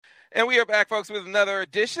And we are back, folks, with another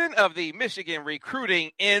edition of the Michigan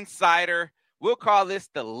Recruiting Insider. We'll call this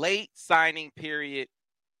the late signing period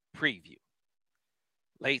preview.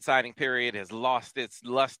 Late signing period has lost its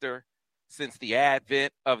luster since the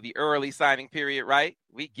advent of the early signing period, right?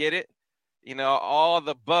 We get it. You know, all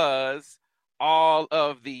the buzz, all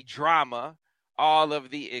of the drama, all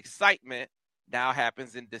of the excitement now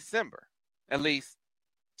happens in December. At least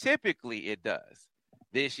typically it does.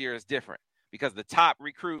 This year is different because the top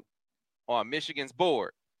recruit on Michigan's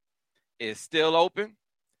board is still open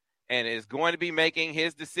and is going to be making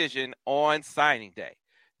his decision on signing day.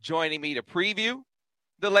 Joining me to preview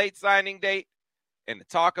the late signing date and to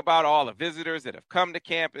talk about all the visitors that have come to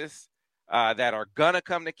campus, that are going to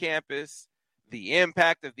come to campus, the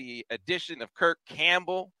impact of the addition of Kirk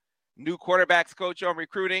Campbell, new quarterbacks coach on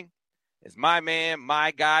recruiting, is my man,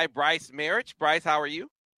 my guy, Bryce Marich. Bryce, how are you?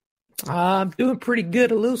 I'm doing pretty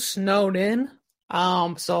good, a little snowed in.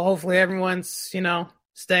 So hopefully everyone's,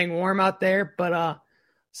 staying warm out there. But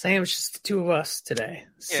Sam, it's just the two of us today.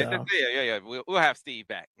 So. Yeah. We'll have Steve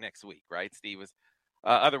back next week, right? Steve was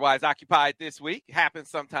otherwise occupied this week. Happens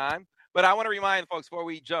sometime. But I want to remind folks before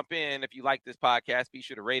we jump in, if you like this podcast, be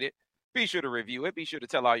sure to rate it. Be sure to review it. Be sure to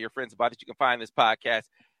tell all your friends about it. You can find this podcast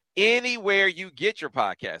anywhere you get your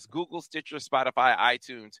podcast. Google, Stitcher, Spotify,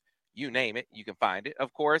 iTunes, you name it. You can find it.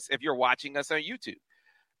 Of course, if you're watching us on YouTube,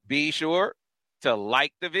 be sure to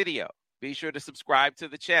like the video. Be sure to subscribe to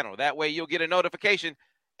the channel. That way you'll get a notification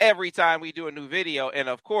every time we do a new video. And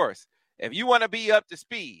of course, if you want to be up to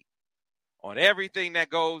speed on everything that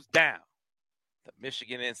goes down, the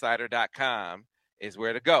MichiganInsider.com is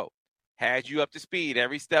where to go. Had you up to speed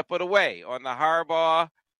every step of the way on the Harbaugh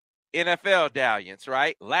NFL dalliance,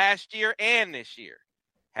 right? Last year and this year.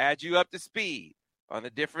 Had you up to speed on the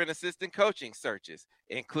different assistant coaching searches,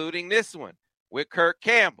 including this one with Kirk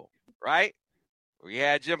Campbell, right? We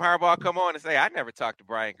had Jim Harbaugh come on and say, I never talked to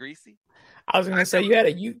Brian Griese. I was going to say,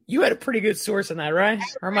 you had a pretty good source in that, right?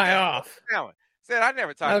 Or am I off? Said, I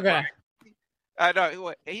never talked to Brian Griese. I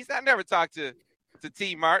know I never talked to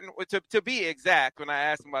T. Martin. To be exact, when I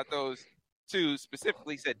asked him about those two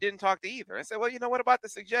specifically, he said, didn't talk to either. I said, well, what about the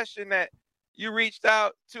suggestion that you reached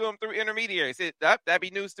out to him through intermediaries? He said, that'd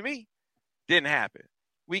be news to me. Didn't happen.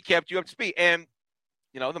 We kept you up to speed. And,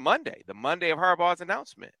 the Monday of Harbaugh's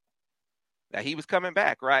announcement that he was coming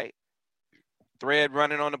back, right? Thread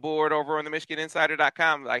running on the board over on the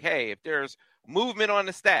MichiganInsider.com. Like, hey, if there's movement on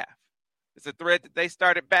the staff, it's a thread that they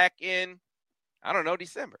started back in,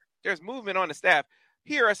 December. There's movement on the staff.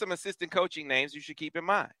 Here are some assistant coaching names you should keep in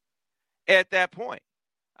mind. At that point,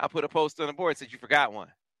 I put a post on the board, said you forgot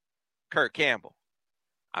one. Kirk Campbell.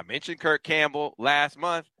 I mentioned Kirk Campbell last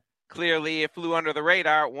month. Clearly, it flew under the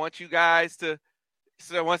radar. Want this to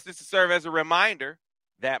serve as a reminder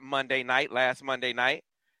that last Monday night,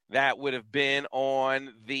 that would have been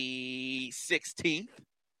on the 16th. Say,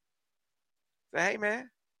 hey,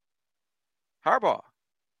 man, Harbaugh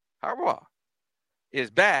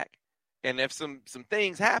is back. And if some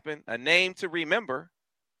things happen, a name to remember,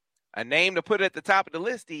 a name to put at the top of the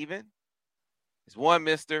list even, is one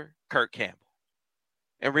Mr. Kirk Campbell.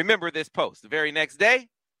 And remember this post. The very next day,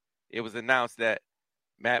 it was announced that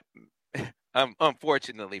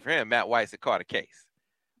unfortunately for him, Matt Weiss had caught a case.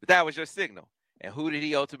 But that was your signal. And who did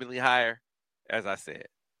he ultimately hire? As I said,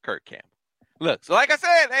 Kirk Campbell. Look, so like I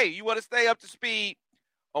said, hey, you want to stay up to speed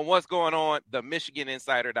on what's going on, the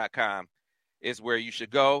MichiganInsider.com is where you should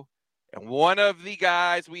go. And one of the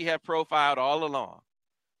guys we have profiled all along,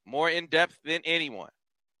 more in depth than anyone,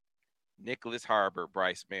 Nyckoles Harbor,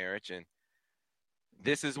 Bryce Marich. And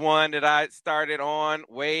this is one that I started on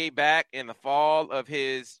way back in the fall of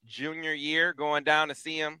his junior year, going down to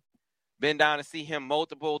see him. Been down to see him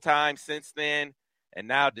multiple times since then. And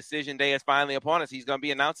now decision day is finally upon us. He's going to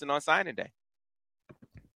be announcing on signing day.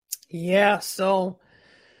 Yeah, so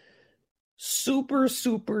super,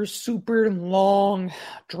 super, super long,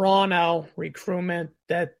 drawn-out recruitment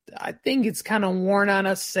that I think it's kind of worn on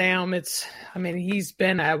us, Sam. He's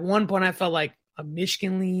been, at one point I felt like a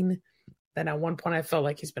Michigan lean. Then at one point I felt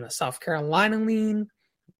like he's been a South Carolina lean.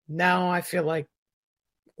 Now I feel like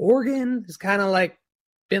Oregon is kind of like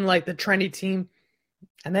been like the trendy team.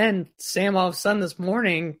 And then, Sam, all of a sudden this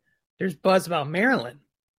morning, there's buzz about Maryland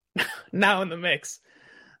now in the mix.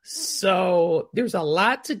 So there's a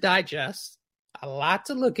lot to digest, a lot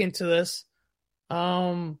to look into this.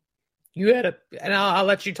 And I'll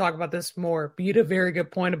let you talk about this more, but you had a very good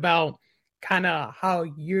point about kind of how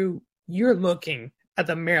you're looking at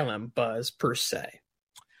the Maryland buzz per se.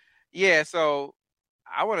 Yeah, so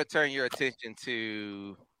I want to turn your attention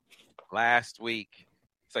to last week.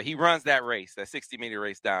 So he runs that race, that 60-meter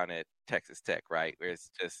race down at Texas Tech, right? Where it's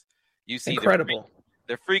just You see incredible.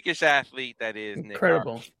 The freakish athlete that is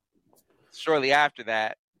incredible. Nick Harbor. Shortly after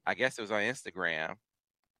that, I guess it was on Instagram.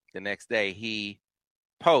 The next day, he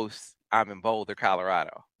posts, "I'm in Boulder,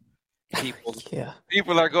 Colorado."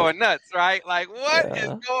 People are going nuts, right? Like, what is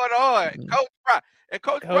going on?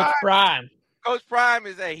 Coach Prime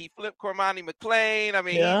is he flipped Cormani McClain. I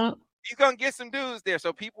mean, he's gonna get some dudes there.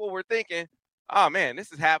 So people were thinking, oh man,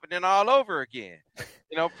 this is happening all over again.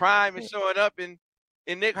 Prime is showing up in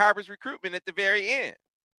Nick Harbor's recruitment at the very end.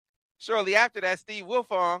 Shortly after that, Steve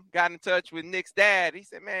Wilfong got in touch with Nick's dad. He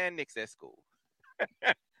said, man, Nick's at school.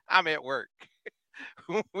 I'm at work.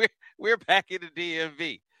 we're back in the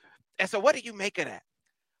DMV. And so what do you make of that?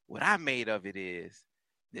 What I made of it is,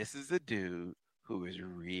 this is a dude who is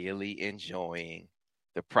really enjoying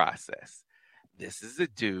the process. This is a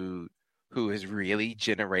dude who is really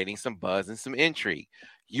generating some buzz and some intrigue.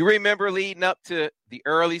 You remember leading up to the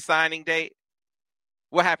early signing date?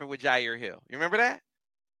 What happened with Jair Hill? You remember that?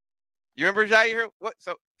 You remember Jair Hill?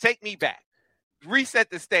 So take me back. Reset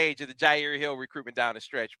the stage of the Jair Hill recruitment down the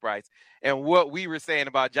stretch, Bryce, and what we were saying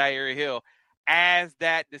about Jair Hill as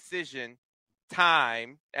that decision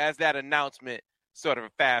time, as that announcement sort of a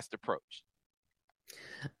fast approach.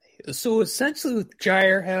 So essentially with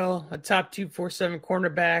Jair Hill, a top 247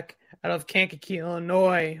 cornerback out of Kankakee,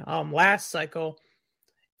 Illinois, last cycle,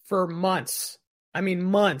 for months,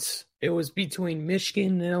 it was between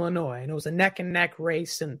Michigan and Illinois, and it was a neck and neck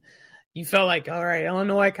race, and you felt like, all right,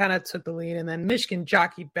 Illinois kind of took the lead, and then Michigan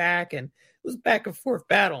jockeyed back, and it was a back and forth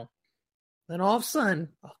battle. Then all of a sudden,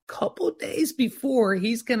 a couple days before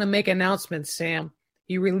he's going to make announcements, Sam,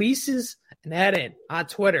 he releases an edit on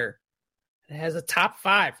Twitter. It has a top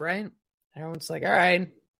 5, right? Everyone's like, all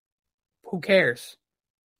right, who cares?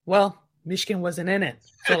 Well, Michigan wasn't in it.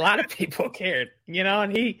 So a lot of people cared, and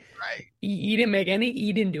he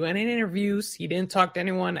didn't do any interviews. He didn't talk to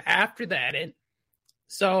anyone after the edit.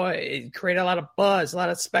 So it created a lot of buzz, a lot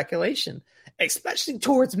of speculation, especially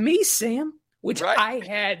towards me, Sam, which I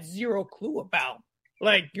had zero clue about.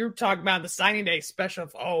 Like, you're talking about the signing day special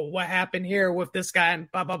of, what happened here with this guy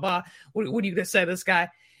and blah, blah, blah. What are you going to say this guy?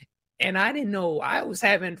 And I didn't know I was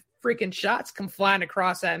having freaking shots come flying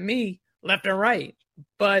across at me left and right.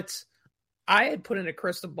 But I had put in a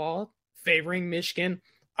crystal ball favoring Michigan.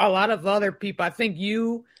 A lot of other people, I think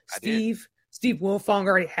Steve Wilfong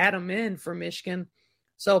already had him in for Michigan.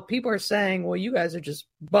 So people are saying, well, you guys are just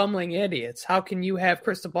bumbling idiots. How can you have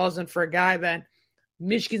crystal balls in for a guy that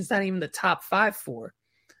Michigan's not even the top 5 for?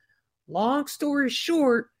 Long story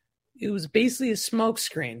short, it was basically a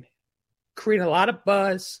smokescreen. Created a lot of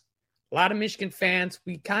buzz, a lot of Michigan fans.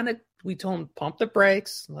 We told them, pump the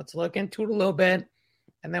brakes. Let's look into it a little bit.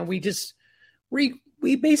 And then we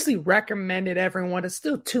basically recommended everyone to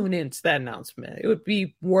still tune into that announcement. It would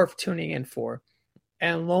be worth tuning in for.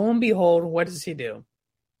 And lo and behold, what does he do?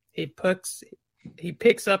 He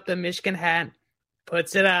picks up the Michigan hat,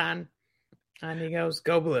 puts it on, and he goes,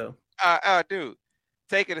 "Go Blue." Dude,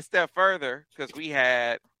 take it a step further, because we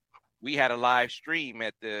had a live stream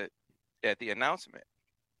at the announcement.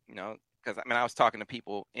 Because I was talking to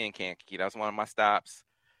people in Kankakee. That was one of my stops.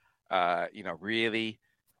 Really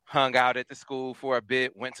hung out at the school for a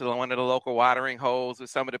bit. Went to one of the local watering holes with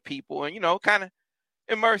some of the people, and kind of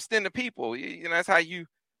immersed in the people. That's how you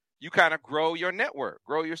kind of grow your network,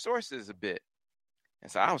 grow your sources a bit.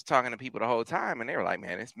 And so I was talking to people the whole time, and they were like,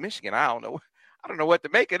 man, it's Michigan. I don't know what to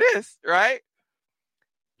make of this, right?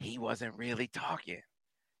 He wasn't really talking.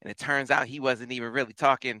 And it turns out he wasn't even really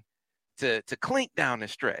talking to Clink down the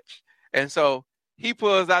stretch. And so he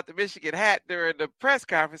pulls out the Michigan hat during the press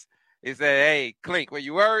conference. He said, hey, Clink, were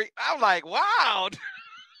you worried? I'm like, wow.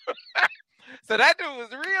 So that dude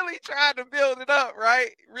was really trying to build it up,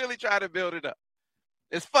 right? Really trying to build it up.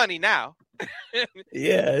 It's funny now.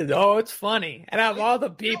 Yeah. Oh, it's funny. And of all the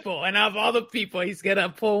people he's going to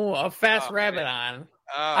pull a fast rabbit on.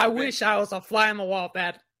 I wish I was a fly on the wall at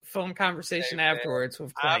that phone conversation afterwards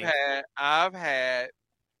with Clink. I've had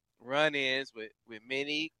run-ins with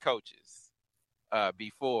many coaches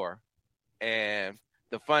before, and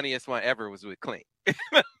the funniest one ever was with Clink.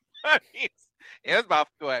 It's about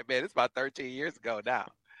 13 years ago now.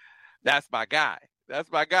 That's my guy.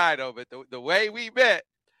 That's my guy, though. But the way we met,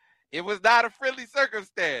 it was not a friendly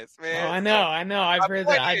circumstance, man. Oh, I know. I've heard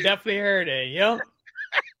that. I definitely heard it. Yep.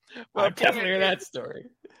 I definitely heard that story.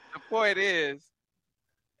 The point is,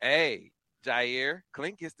 hey, Jair,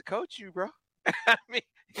 Clink gets to coach you, bro. I mean,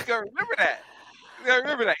 you're going to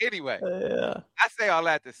remember that. Anyway. Yeah. I say all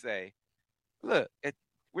that to say, look,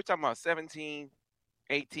 we're talking about 17,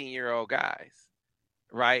 18-year-old guys,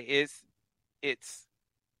 right? It's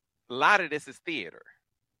a lot of this is theater.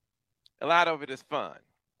 A lot of it is fun.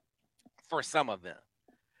 for some of them.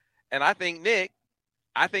 And I think Nick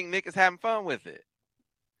is having fun with it.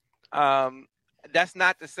 That's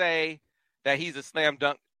not to say that he's a slam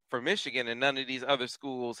dunk for Michigan and none of these other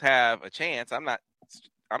schools have a chance. I'm not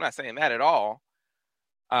saying that at all.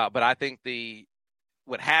 But I think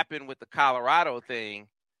what happened with the Colorado thing,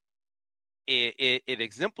 it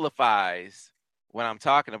exemplifies what I'm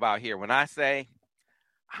talking about here. When I say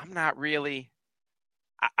I'm not really,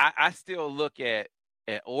 I still look at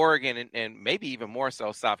Oregon and maybe even more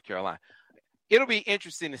so South Carolina. It'll be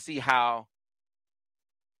interesting to see how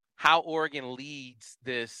Oregon leads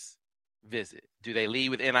this visit. Do they lead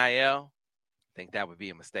with NIL? I think that would be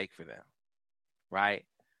a mistake for them, right?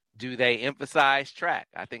 Do they emphasize track?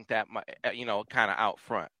 I think that might, kind of out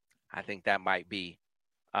front. I think that might be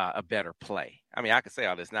a better play. I mean, I can say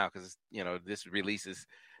all this now because, this releases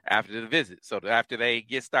after the visit. So after they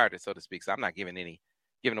get started, so to speak. So I'm not giving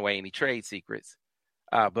away any trade secrets.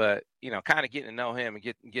 But, kind of getting to know him and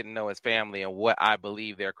getting to know his family and what I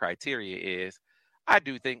believe their criteria is. I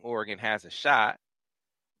do think Oregon has a shot.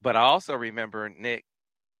 But I also remember Nick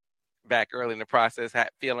back early in the process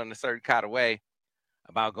feeling a certain kind of way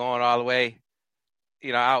about going all the way,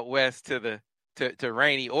 out west to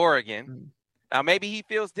rainy Oregon. Mm-hmm. Now, maybe he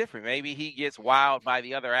feels different. Maybe he gets wowed by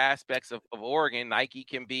the other aspects of Oregon. Nike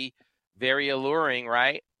can be very alluring,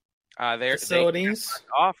 right? Their facilities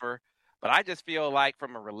offer. But I just feel like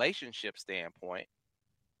from a relationship standpoint,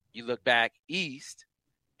 you look back east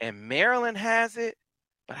and Maryland has it.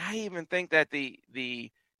 But I even think that the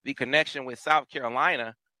connection with South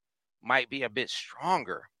Carolina might be a bit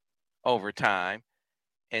stronger over time.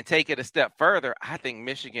 And take it a step further, I think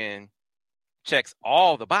Michigan checks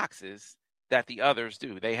all the boxes that the others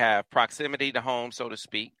do. They have proximity to home, so to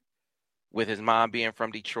speak, with his mom being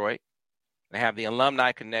from Detroit. They have the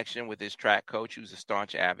alumni connection with his track coach, who's a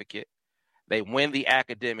staunch advocate. They win the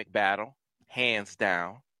academic battle, hands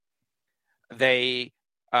down. The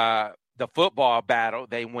football battle,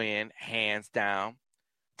 they win, hands down.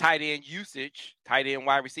 Tight end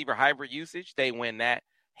wide receiver hybrid usage, they win that,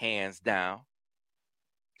 hands down.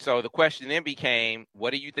 So the question then became, what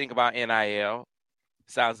do you think about NIL?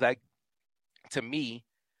 Sounds like, to me,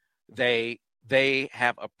 they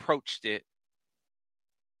have approached it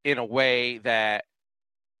in a way that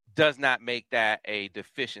does not make that a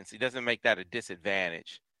deficiency, doesn't make that a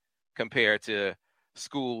disadvantage compared to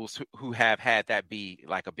schools who have had that be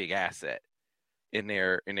like a big asset in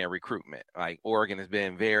their recruitment. Like Oregon has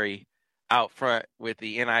been very out front with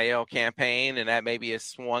the NIL campaign, and that maybe has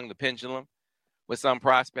swung the pendulum with some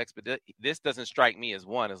prospects, but this doesn't strike me as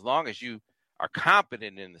one. As long as you are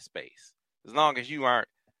competent in the space, as long as you aren't,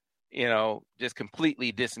 just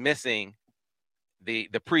completely dismissing the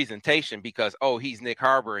presentation because, he's Nyckoles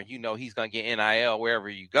Harbor and he's going to get NIL wherever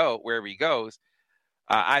he goes,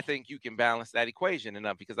 I think you can balance that equation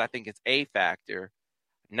enough because I think it's a factor,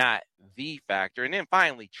 not the factor. And then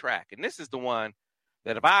finally, track. And this is the one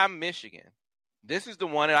that if I'm Michigan, this is the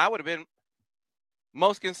one that I would have been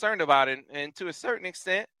most concerned about it, and to a certain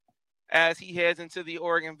extent, as he heads into the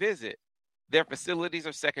Oregon visit. Their facilities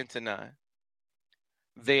are second to none.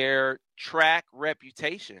 Their track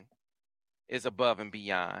reputation is above and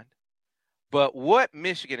beyond. But what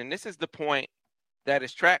Michigan, and this is the point that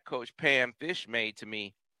his track coach, Pam Fish, made to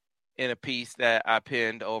me in a piece that I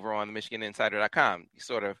pinned over on the MichiganInsider.com,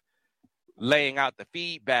 sort of laying out the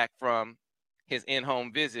feedback from his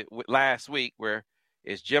in-home visit last week, where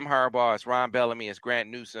it's Jim Harbaugh, it's Ron Bellamy, it's Grant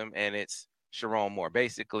Newsome, and it's Sharon Moore.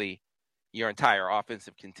 Basically, your entire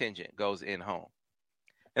offensive contingent goes in-home.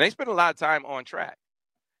 And they spend a lot of time on track.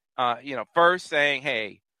 First saying,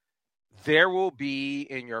 hey, there will be,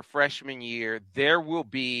 in your freshman year, there will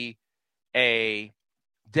be a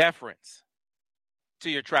deference to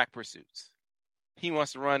your track pursuits. He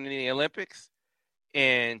wants to run in the Olympics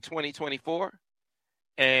in 2024,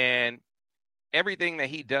 and everything that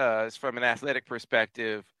he does from an athletic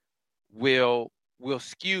perspective will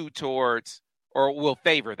skew towards or will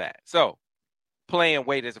favor that. So playing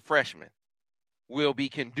weight as a freshman will be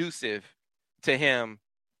conducive to him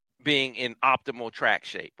being in optimal track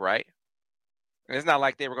shape, right? And it's not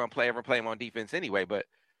like they were going to ever play him on defense anyway, but,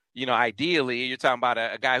 ideally you're talking about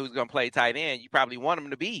a guy who's going to play tight end. You probably want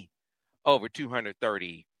him to be over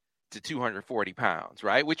 230 to 240 pounds,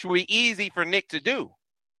 right? Which would be easy for Nick to do.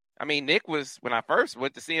 I mean, Nick was, when I first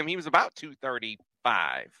went to see him, he was about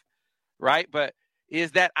 235, right? But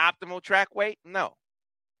is that optimal track weight? No.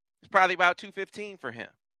 It's probably about 215 for him.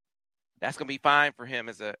 That's going to be fine for him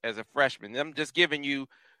as a freshman. I'm just giving you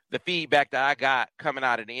the feedback that I got coming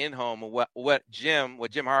out of the in-home of what Jim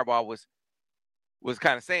Harbaugh was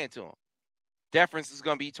kind of saying to him. Deference is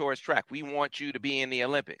going to be towards track. We want you to be in the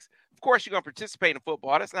Olympics. course, you're going to participate in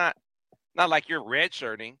football. That's not like you're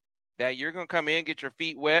redshirting, that you're going to come in, get your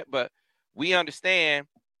feet wet. But we understand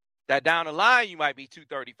that down the line, you might be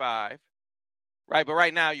 235, right? But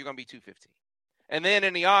right now, you're going to be 215. And then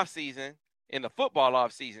in the offseason, in the football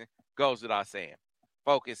offseason, goes without saying,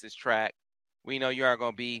 focus is track. We know you are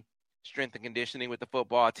going to be strength and conditioning with the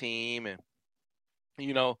football team and,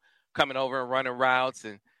 coming over and running routes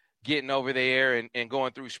and getting over there and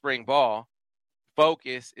going through spring ball.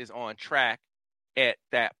 Focus is on track at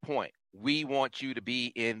that point. We want you to be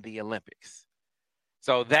in the Olympics.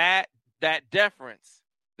 So that deference,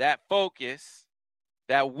 that focus,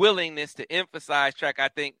 that willingness to emphasize track, I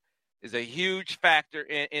think, is a huge factor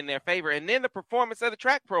in their favor. And then the performance of the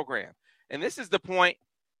track program. And this is the point,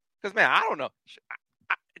 because, man, I don't know.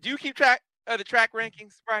 Do you keep track of the track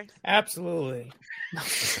rankings, Bryce? Absolutely.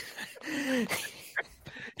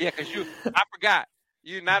 Yeah, because I forgot.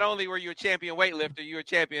 You not only were you a champion weightlifter, you were a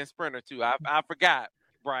champion sprinter too. I forgot,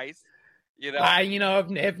 Bryce.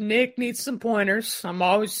 If Nick needs some pointers, I'm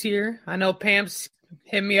always here. I know Pam's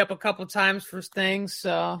hit me up a couple times for things,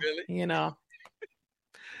 so really?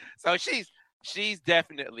 So she's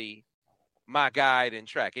definitely my guide in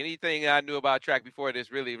track. Anything I knew about track before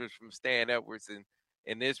this really was from Stan Edwards,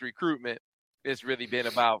 and this recruitment it's really been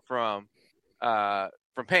about from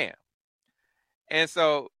Pam. And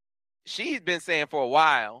so she's been saying for a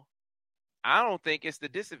while, I don't think it's the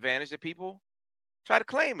disadvantage that people try to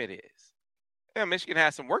claim it is. Michigan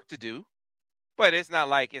has some work to do, but it's not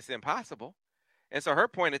like it's impossible. And so her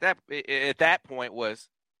point at that point was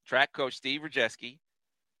track coach Steve Rajewski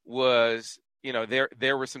was,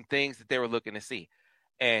 there were some things that they were looking to see.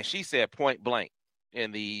 And she said point blank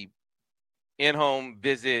in the in-home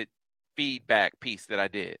visit feedback piece that I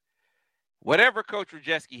did, whatever Coach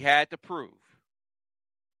Rajewski had to prove,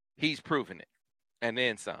 he's proven it. And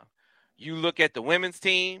then some. You look at the women's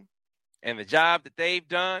team and the job that they've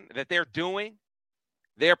done, that they're doing,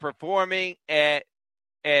 they're performing at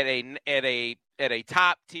a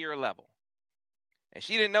top tier level. And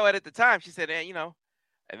she didn't know it at the time. She said,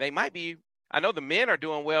 they might be. I know the men are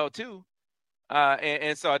doing well too.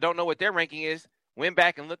 And so I don't know what their ranking is. Went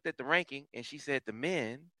back and looked at the ranking, and she said the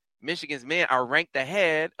men, Michigan's men, are ranked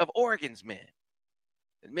ahead of Oregon's men.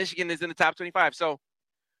 Michigan is in the top 25. So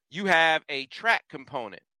you have a track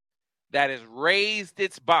component that has raised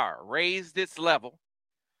its bar, raised its level.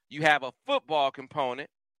 You have a football component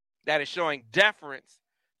that is showing deference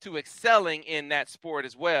to excelling in that sport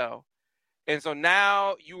as well. And so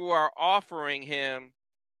now you are offering him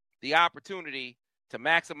the opportunity to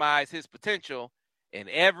maximize his potential in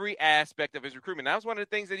every aspect of his recruitment. That was one of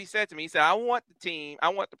the things that he said to me. He said, I want the team, I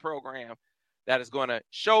want the program that is going to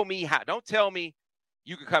show me how. Don't tell me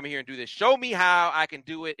you can come here and do this. Show me how I can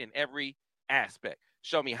do it in every aspect.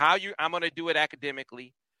 Show me how I'm going to do it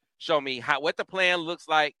academically. Show me what the plan looks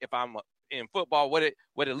like if I'm in football, what it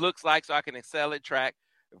looks like so I can excel at track.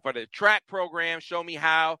 For the track program, show me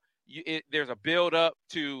how there's a build up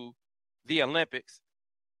to the Olympics.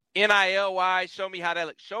 NIL-wise, show me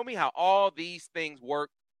how all these things work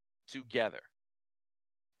together.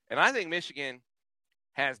 And I think Michigan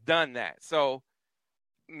has done that. So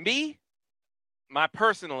my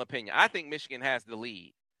personal opinion, I think Michigan has the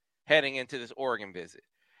lead heading into this Oregon visit.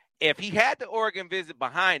 If he had the Oregon visit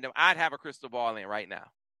behind him, I'd have a crystal ball in right now.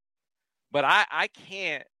 But I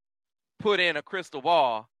can't put in a crystal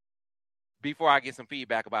ball before I get some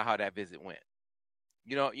feedback about how that visit went.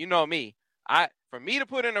 You know me. For me to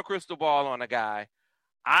put in a crystal ball on a guy,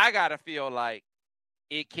 I gotta feel like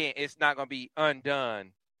it's not gonna be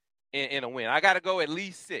undone in a win. I gotta go at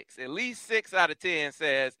least 6. At least 6 out of 10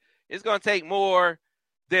 says it's gonna take more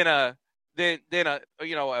than a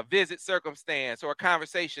visit circumstance or a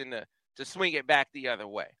conversation to swing it back the other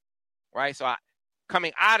way, right? So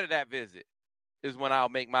coming out of that visit is when I'll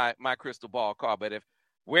make my crystal ball call. But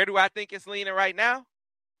where do I think it's leaning right now?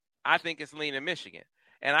 I think it's leaning Michigan.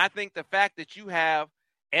 And I think the fact that you have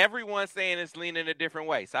everyone saying it's leaning a different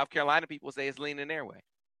way. South Carolina people say it's leaning their way.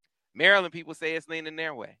 Maryland people say it's leaning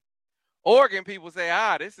their way. Oregon people say,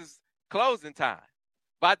 this is closing time.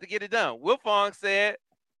 About to get it done. Wilfong said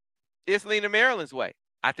it's leaning Maryland's way.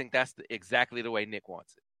 I think that's exactly the way Nick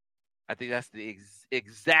wants it. I think that's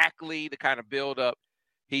exactly the kind of build-up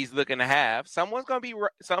he's looking to have. Someone's going to be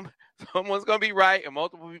someone's going to be right, and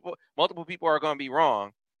multiple people are going to be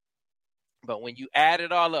wrong. But when you add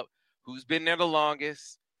it all up, who's been there the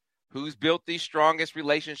longest, who's built these strongest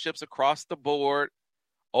relationships across the board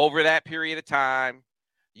over that period of time,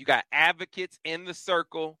 you got advocates in the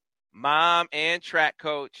circle, mom and track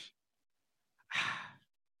coach.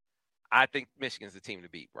 I think Michigan's the team to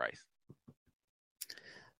beat, Bryce.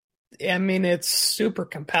 I mean, it's super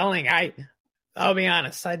compelling. I'll be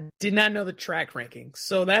honest, I did not know the track rankings.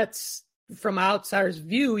 So that's from outsider's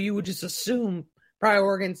view, you would just assume probably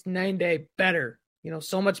Oregon's 9-day better,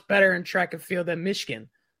 so much better in track and field than Michigan,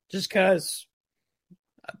 just because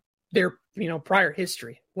their, prior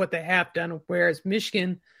history, what they have done. Whereas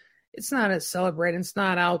Michigan, it's not as celebrated. It's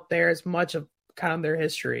not out there as much of kind of their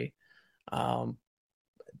history. And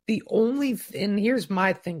here's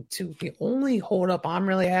my thing too, the only holdup I'm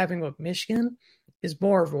really having with Michigan is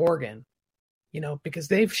more of Oregon. Because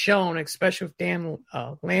they've shown, especially with Dan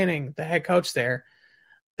Lanning, the head coach there,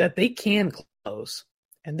 that they can close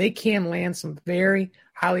and they can land some very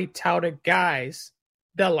highly touted guys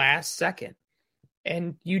the last second.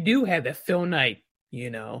 And you do have that Phil Knight,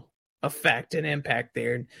 effect and impact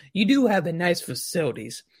there. You do have the nice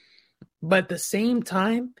facilities. But at the same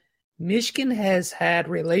time, Michigan has had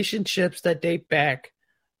relationships that date back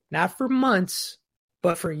not for months,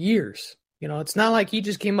 but for years. It's not like he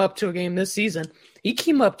just came up to a game this season. He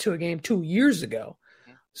came up to a game 2 years ago.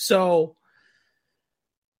 So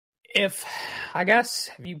if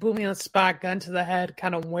you put me on the spot, gun to the head,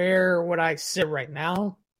 kind of where would I sit right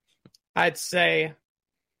now? I'd say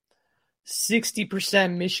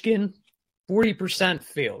 60% Michigan, 40%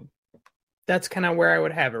 field. That's kind of where I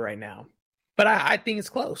would have it right now. But I think it's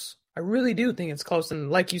close. I really do think it's close. And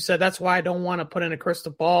like you said, that's why I don't want to put in a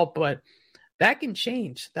crystal ball, but that can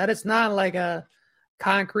change. That is not like a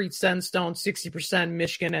concrete set in stone 60%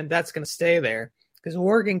 Michigan, and that's going to stay there because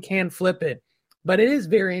Oregon can flip it. But it is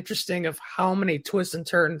very interesting of how many twists and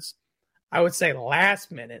turns, I would say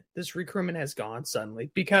last minute, this recruitment has gone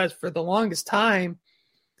suddenly. Because for the longest time,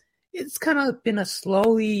 it's kind of been a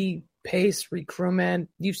slowly paced recruitment.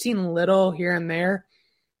 You've seen little here and there.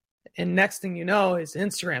 And next thing you know, his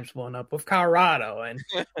Instagram's blown up with Colorado. And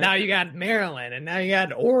now you got Maryland. And now you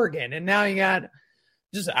got Oregon. And now you got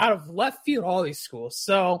just out of left field all these schools.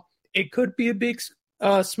 So it could be a big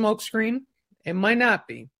smoke screen. It might not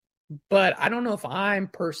be. But I don't know if I'm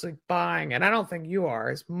personally buying, and I don't think you are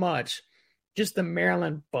as much, just the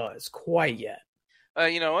Maryland buzz quite yet.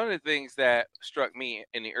 One of the things that struck me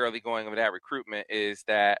in the early going of that recruitment is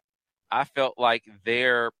that I felt like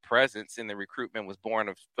their presence in the recruitment was born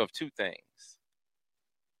of two things.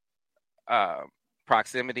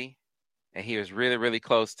 Proximity, and he was really, really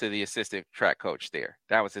close to the assistant track coach there.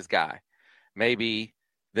 That was his guy. Maybe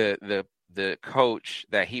the coach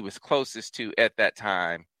that he was closest to at that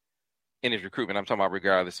time in his recruitment, I'm talking about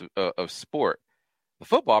regardless of sport. The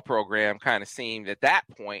football program kind of seemed at that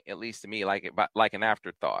point, at least to me, like an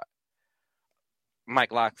afterthought.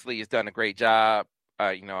 Mike Locksley has done a great job.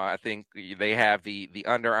 I think they have the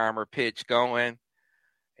Under Armour pitch going.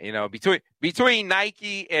 Between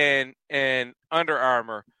Nike and Under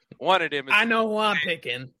Armour, one of them is. I know who I'm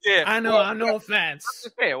picking. Yeah, I know. I'm no offense.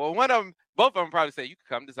 Well, both of them probably say you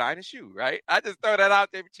could come design a shoe, right? I just throw that out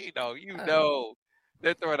there, but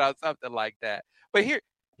they're throwing out something like that. But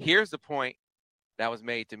here's the point that was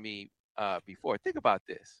made to me before. Think about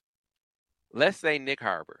this. Let's say Nick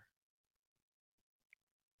Harbor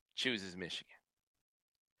chooses Michigan.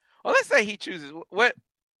 Well, let's say he chooses what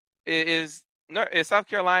is South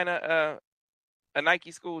Carolina a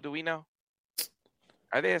Nike school? Do we know?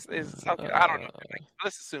 Are they? South Carolina? I don't know.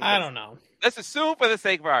 Let's assume. I don't know. Let's assume for the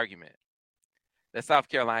sake of argument that South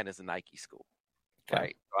Carolina is a Nike school, okay.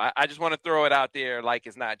 Right? So I just want to throw it out there like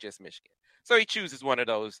it's not just Michigan. So he chooses one of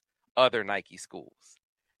those other Nike schools,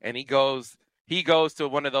 and he goes to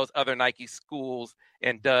one of those other Nike schools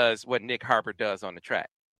and does what Nick Harbor does on the track.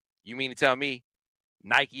 You mean to tell me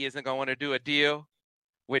Nike isn't going to do a deal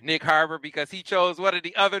with Nick Harbor because he chose one of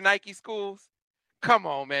the other Nike schools? Come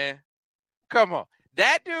on, man. Come on.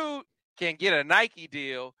 That dude can get a Nike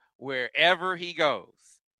deal wherever he goes.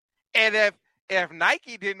 And if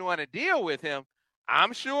Nike didn't want to deal with him,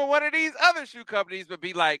 I'm sure one of these other shoe companies would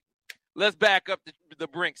be like, let's back up the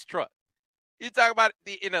Brinks truck. You talk about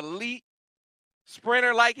an elite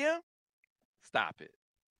sprinter like him? Stop it.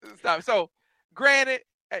 So, granted,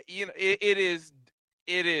 it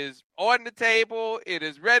is on the table. It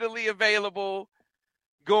is readily available.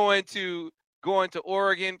 Going to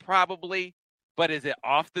Oregon probably, but is it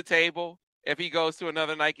off the table if he goes to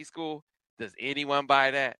another Nike school? Does anyone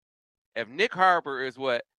buy that? If Nick Harbor is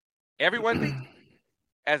what everyone thinks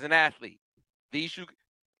as an athlete,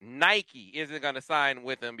 Nike isn't going to sign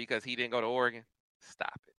with him because he didn't go to Oregon.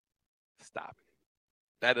 Stop it.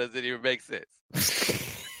 That doesn't even make sense.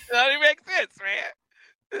 It doesn't even make sense,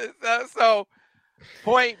 man. So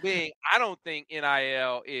point being, I don't think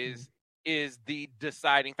NIL is the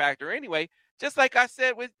deciding factor anyway. Just like I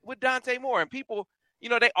said with Dante Moore, and people,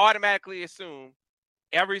 they automatically assume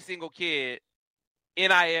every single kid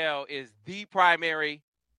NIL is the primary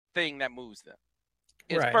thing that moves them.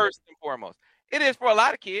 It's Right. first and foremost. It is for a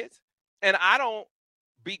lot of kids, and I don't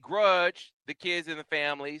begrudge the kids and the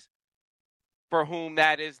families for whom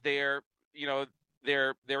that is their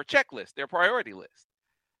checklist, their priority list.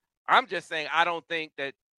 I'm just saying I don't think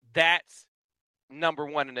that that's number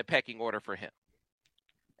one in the pecking order for him.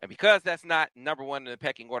 And because that's not number one in the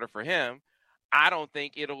pecking order for him, I don't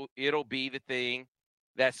think it'll be the thing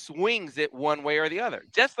that swings it one way or the other.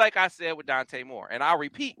 Just like I said with Dante Moore. And I'll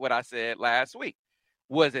repeat what I said last week.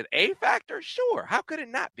 Was it a factor? Sure. How could it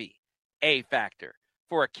not be a factor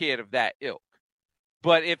for a kid of that ilk?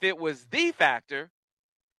 But if it was the factor,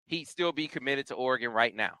 he'd still be committed to Oregon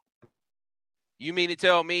right now. You mean to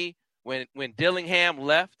tell me when Dillingham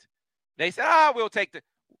left, they said,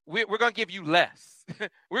 we're going to give you less.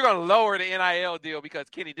 We're going to lower the NIL deal because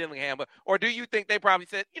Kenny Dillingham. Or do you think they probably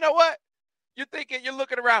said, you know what? You're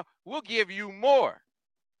looking around, we'll give you more.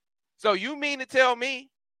 So you mean to tell me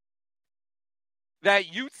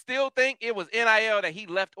that you still think it was NIL that he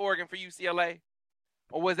left Oregon for UCLA?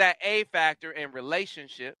 Or was that a factor in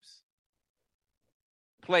relationships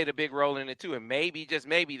played a big role in it too? And maybe, just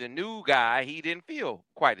maybe, the new guy, he didn't feel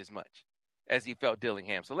quite as much as he felt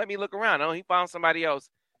Dillingham. So let me look around. Oh, he found somebody else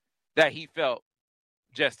that he felt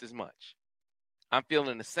just as much. I'm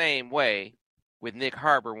feeling the same way with Nyckoles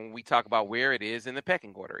Harbor when we talk about where it is in the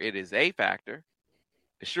pecking order. It is a factor.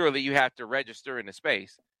 Surely you have to register in the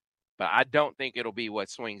space, but I don't think it'll be what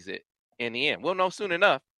swings it in the end. We'll know soon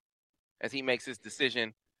enough as he makes his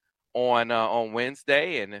decision on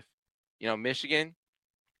Wednesday. And if, Michigan,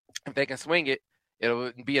 if they can swing it,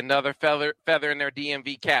 it'll be another feather in their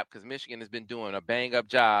DMV cap, because Michigan has been doing a bang-up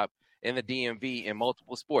job in the DMV in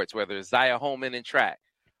multiple sports, whether it's Zaya Holman in track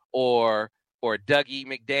or Dougie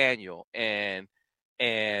McDaniel and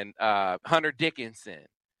Hunter Dickinson,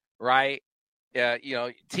 right?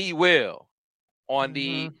 T. Will on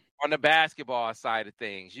the basketball side of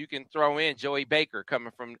things. You can throw in Joey Baker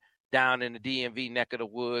coming from down in the DMV neck of the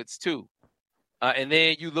woods too. And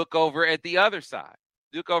then you look over at the other side.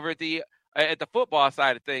 Look over at the football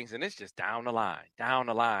side of things, and it's just down the line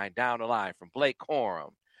from Blake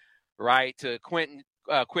Corum, right, to Quentin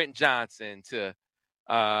Johnson, to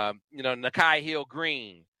Nakai Hill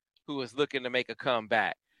Green, who is looking to make a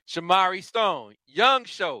comeback. Shamari Stone, young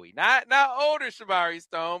Shoei, not older Shamari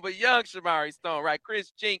Stone, but young Shamari Stone, right?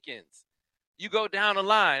 Chris Jenkins. You go down the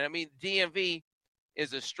line. I mean, DMV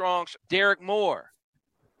is a strong. Derek Moore.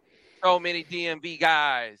 So many DMV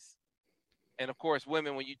guys. And, of course,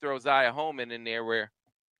 women, when you throw Zaya Holman in there, where,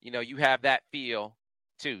 you have that feel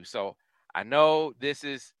too. So I know this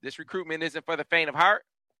recruitment isn't for the faint of heart.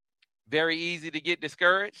 Very easy to get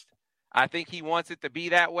discouraged. I think he wants it to be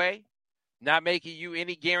that way. Not making you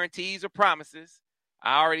any guarantees or promises.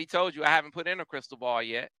 I already told you I haven't put in a crystal ball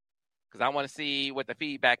yet because I want to see what the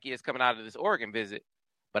feedback is coming out of this Oregon visit.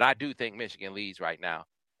 But I do think Michigan leads right now,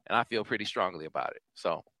 and I feel pretty strongly about it.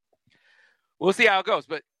 So we'll see how it goes.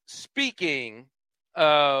 But speaking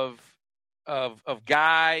of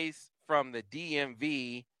guys from the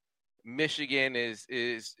DMV, Michigan is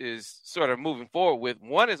sort of moving forward with.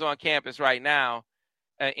 One is on campus right now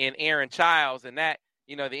in Aaron Childs, and that,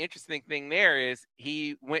 the interesting thing there is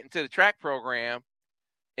he went into the track program,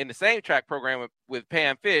 in the same track program with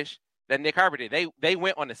Pam Fish that Nyckoles Harbor did. They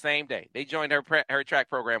went on the same day. They joined her track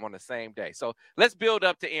program on the same day. So let's build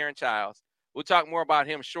up to Aaron Childs. We'll talk more about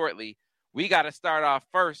him shortly. We got to start off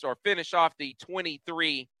first, or finish off the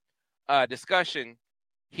 23 discussion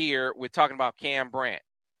here with talking about Cam Brandt.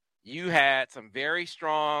 You had some very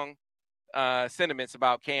strong sentiments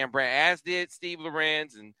about Cam Brandt, as did Steve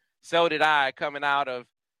Lorenz, and so did I, coming out of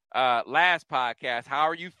last podcast. How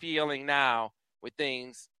are you feeling now with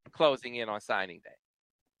things closing in on signing day?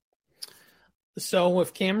 So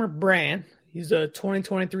with Cameron Brandt, he's a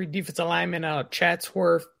 2023 defensive lineman out of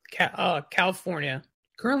Chatsworth, California,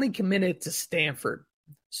 currently committed to Stanford.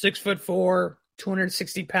 6'4",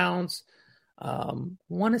 260 pounds.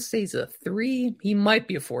 Want to say he's a 3. He might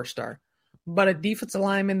be a 4-star, but a defensive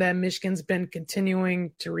lineman that Michigan's been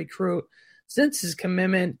continuing to recruit since his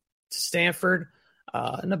commitment to Stanford.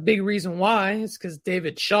 And a big reason why is because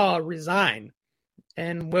David Shaw resigned.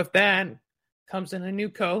 And with that comes in a new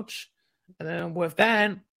coach. And then with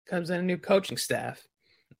that comes in a new coaching staff.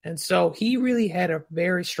 And so he really had a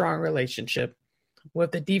very strong relationship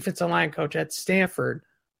with the defensive line coach at Stanford,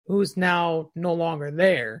 who's now no longer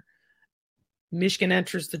there. Michigan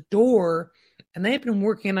enters the door, and they've been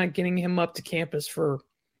working on getting him up to campus for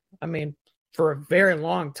a very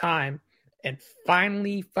long time. And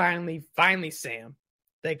finally, Sam,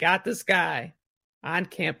 they got this guy on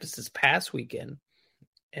campus this past weekend.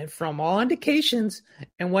 And from all indications,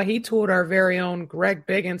 and what he told our very own Greg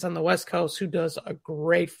Biggins on the West Coast, who does a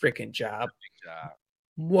great freaking job,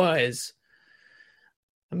 was,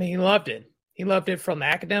 I mean, he loved it. He loved it from the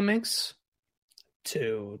academics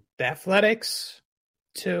to the athletics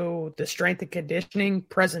to the strength and conditioning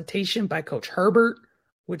presentation by Coach Herbert,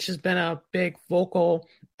 which has been a big vocal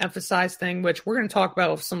emphasized thing, which we're going to talk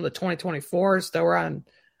about with some of the 2024s that were on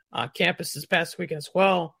campus this past week as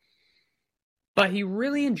well. But he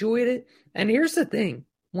really enjoyed it. And here's the thing.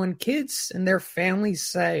 When kids and their families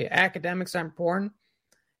say academics are important,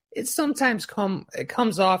 it sometimes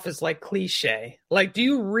comes off as like cliche. Like, do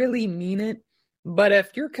you really mean it? But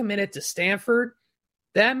if you're committed to Stanford,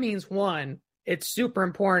 that means one, it's super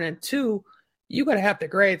important. And two, you got to have the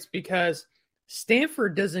grades because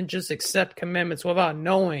Stanford doesn't just accept commitments without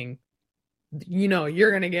knowing,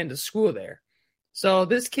 you're going to get into school there. So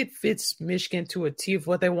this kid fits Michigan to a T of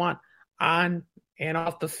what they want on and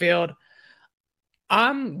off the field.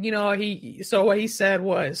 So what he said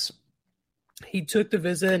was he took the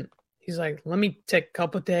visit. He's like, let me take a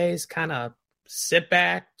couple of days, kind of sit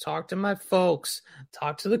back, talk to my folks,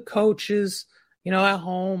 talk to the coaches, at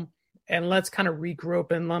home, and let's kind of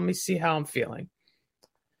regroup and let me see how I'm feeling.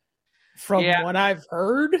 From what I've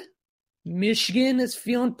heard, Michigan is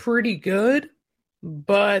feeling pretty good,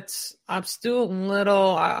 but I'm still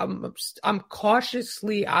I'm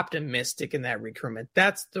cautiously optimistic in that recruitment.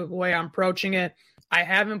 That's the way I'm approaching it. I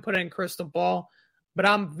haven't put it in crystal ball, but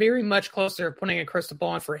I'm very much closer to putting a crystal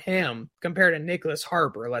ball in for him compared to Nyckoles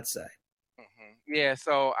Harbor, let's say. Mm-hmm. Yeah,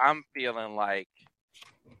 so I'm feeling like,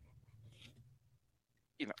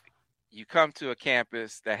 you come to a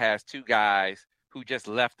campus that has two guys who just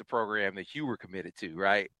left the program that you were committed to,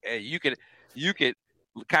 right? And you could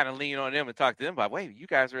kind of lean on them and talk to them about, wait, you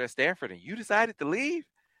guys are at Stanford and you decided to leave?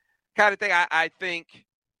 Kind of thing. I think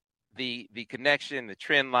the connection, the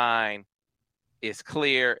trend line is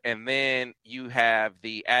clear. And then you have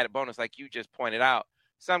the added bonus, like you just pointed out,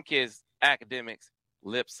 some kids, academics,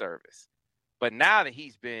 lip service. But now that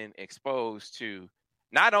he's been exposed to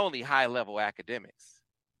not only high-level academics,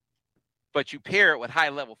 but you pair it with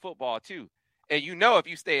high-level football too. And if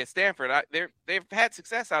you stay at Stanford, they've had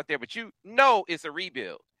success out there, but it's a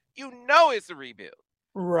rebuild. It's a rebuild.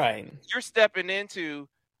 Right. You're stepping into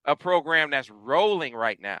a program that's rolling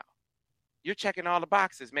right now. You're checking all the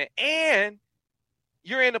boxes, man. And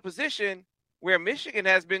you're in a position where Michigan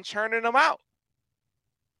has been churning them out.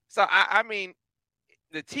 So, I mean,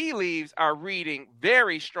 the tea leaves are reading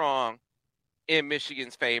very strong in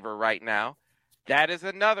Michigan's favor right now. That is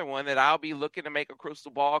another one that I'll be looking to make a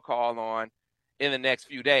crystal ball call on in the next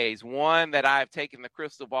few days. One that I've taken the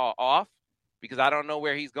crystal ball off because I don't know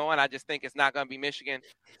where he's going. I just think it's not going to be Michigan.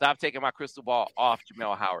 So I've taken my crystal ball off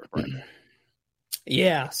Jamel Howard. Right?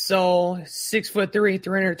 Yeah. So 6'3",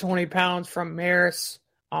 320 pounds from Marist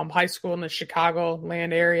High School in the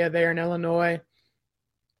Chicagoland area there in Illinois.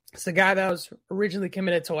 It's a guy that was originally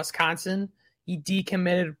committed to Wisconsin. He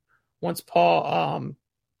decommitted once Paul,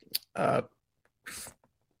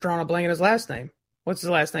 drawing a blank at his last name. What's his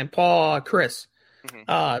last name? Paul Chris.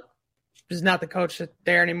 Mm-hmm. Is not the coach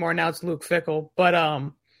there anymore. Now it's Luke Fickell.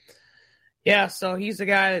 But so he's the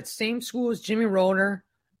guy at same school as Jimmy Roller,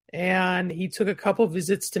 and he took a couple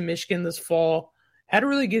visits to Michigan this fall. Had a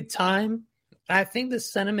really good time. I think the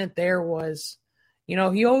sentiment there was,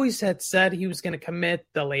 he always had said he was going to commit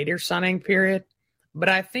the later signing period, but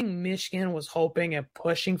I think Michigan was hoping and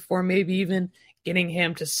pushing for maybe even getting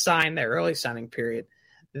him to sign the early signing period.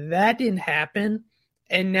 That didn't happen.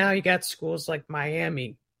 And now you got schools like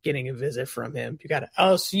Miami getting a visit from him. You got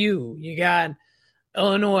LSU. You got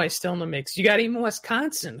Illinois still in the mix. You got even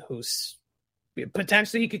Wisconsin, who's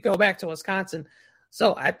potentially he could go back to Wisconsin.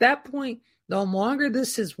 So at that point, the longer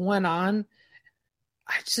this has went on,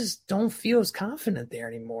 I just don't feel as confident there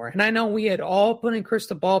anymore. And I know we had all put in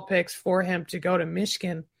crystal ball picks for him to go to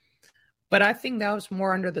Michigan, but I think that was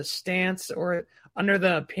more under the stance or under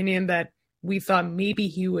the opinion that we thought maybe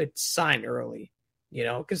he would sign early,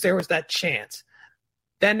 because there was that chance.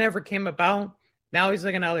 That never came about. Now he's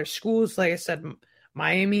looking at other schools, like I said,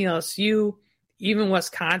 Miami, LSU, even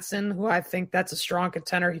Wisconsin, who I think that's a strong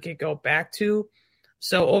contender he could go back to.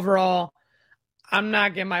 So overall, I'm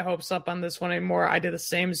not getting my hopes up on this one anymore. I did the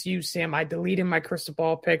same as you, Sam. I deleted my crystal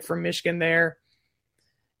ball pick for Michigan there.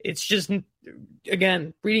 It's just,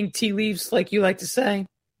 again, reading tea leaves, like you like to say,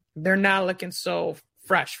 they're not looking so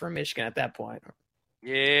fresh for Michigan at that point.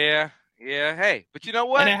 Yeah. Hey, but you know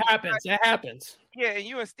what? And it happens. Yeah, and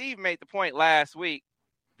you and Steve made the point last week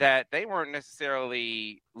that they weren't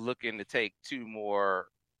necessarily looking to take two more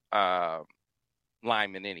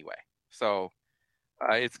linemen anyway. So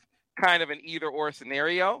kind of an either-or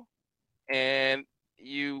scenario, and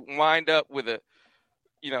you wind up with a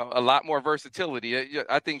lot more versatility.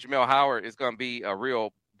 I think Jamel Howard is going to be a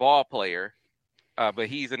real ball player, but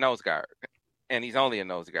he's a nose guard, and he's only a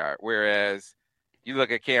nose guard. Whereas you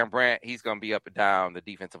look at Cam Brandt, he's going to be up and down the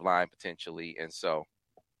defensive line potentially, and so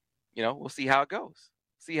we'll see how it goes.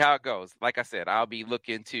 Like I said, I'll be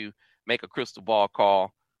looking to make a crystal ball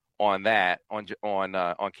call on that on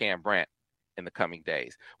Cam Brandt in the coming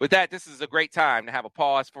days. With that, this is a great time to have a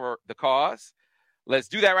pause for the cause. Let's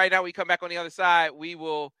do that right now. We come back on the other side. We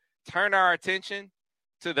will turn our attention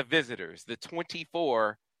to the visitors, the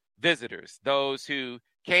 24 visitors, those who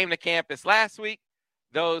came to campus last week,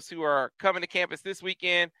 those who are coming to campus this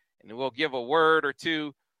weekend, and we'll give a word or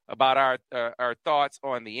two about our thoughts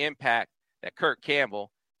on the impact that Kirk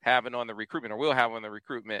Campbell having on the recruitment, or will have on the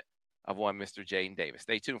recruitment of one Mr. Jaden Davis.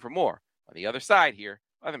 Stay tuned for more on the other side here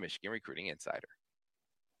on the Michigan Recruiting Insider.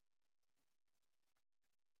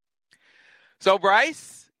 So,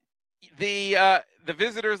 Bryce, the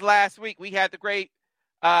visitors last week, we had the great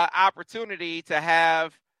opportunity to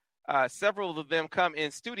have several of them come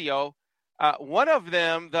in studio. One of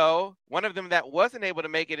them that wasn't able to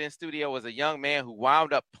make it in studio was a young man who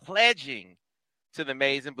wound up pledging to the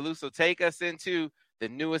Maize and Blue. So take us into the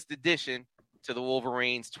newest addition to the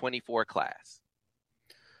Wolverines 24 class.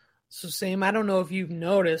 So, Sam, I don't know if you've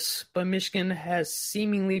noticed, but Michigan has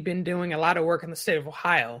seemingly been doing a lot of work in the state of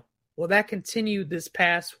Ohio. Well, that continued this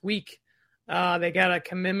past week. They got a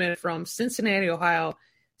commitment from Cincinnati, Ohio,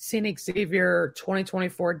 St. Xavier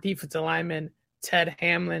 2024 defensive lineman Ted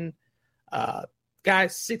Hamlin. Guy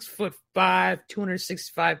 6'5",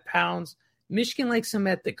 265 pounds. Michigan likes him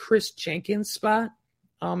at the Chris Jenkins spot.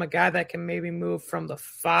 A guy that can maybe move from the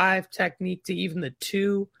 5 technique to even the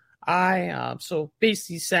 2 eye. So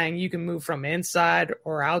basically saying you can move from inside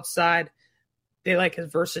or outside. They like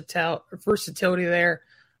his versatility there.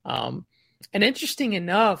 And interesting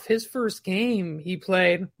enough, his first game he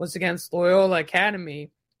played was against Loyola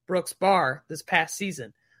Academy, Brooks Bar, this past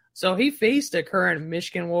season. So he faced a current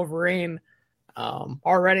Michigan Wolverine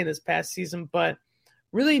already this past season, but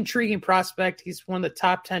really intriguing prospect. He's one of the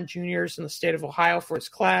top 10 juniors in the state of Ohio for his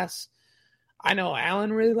class. I know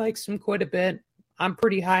Alan really likes him quite a bit. I'm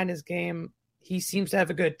pretty high in his game. He seems to have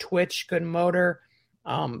a good twitch, good motor.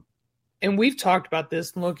 And we've talked about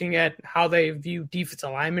this looking at how they view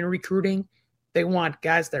defensive lineman recruiting. They want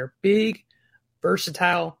guys that are big,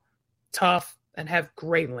 versatile, tough, and have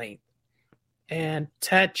great length. And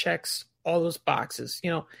Ted checks all those boxes,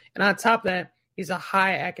 And on top of that, he's a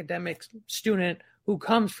high academic student who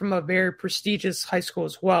comes from a very prestigious high school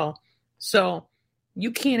as well. So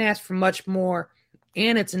you can't ask for much more.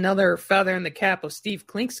 And it's another feather in the cap of Steve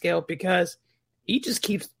Clinkscale because he just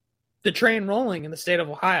keeps the train rolling in the state of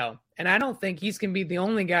Ohio. And I don't think he's going to be the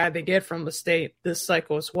only guy they get from the state this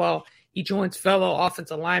cycle as well. He joins fellow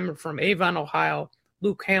offensive lineman from Avon, Ohio,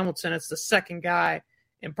 Luke Hamilton. It's the second guy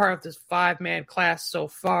in part of this 5-man class so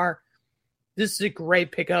far. This is a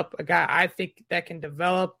great pickup, a guy I think that can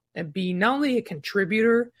develop and be not only a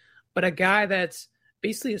contributor, but a guy that's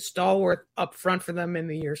basically a stalwart up front for them in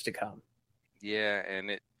the years to come. Yeah,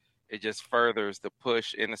 and it just furthers the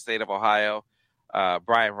push in the state of Ohio.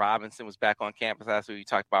 Brian Robinson was back on campus last week. We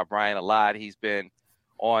talked about Brian a lot. He's been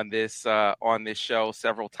on this show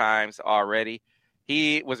several times already.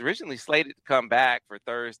 He was originally slated to come back for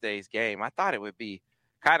Thursday's game. I thought it would be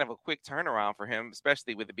kind of a quick turnaround for him,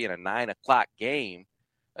 especially with it being a 9:00 game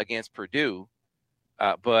against Purdue.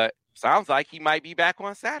 But sounds like he might be back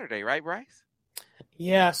on Saturday, right, Bryce?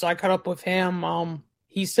 Yeah, so I caught up with him.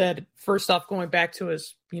 He said, first off, going back to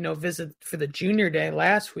his, visit for the junior day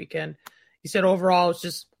last weekend, he said overall it was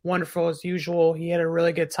just wonderful as usual. He had a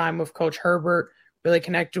really good time with Coach Herbert, really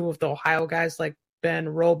connected with the Ohio guys like Ben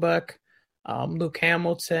Roebuck, Luke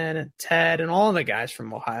Hamilton, and Ted, and all the guys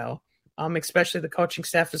from Ohio, especially the coaching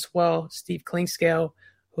staff as well. Steve Clinkscale,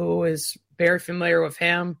 who is very familiar with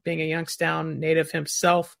him, being a Youngstown native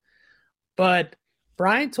himself. But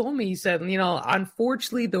Brian told me, he said,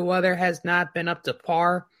 unfortunately, the weather has not been up to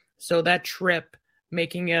par. So that trip,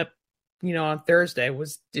 making it, on Thursday,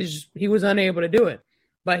 he was unable to do it.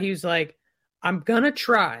 But he was like, I'm going to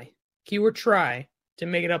try, keyword try, to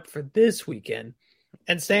make it up for this weekend.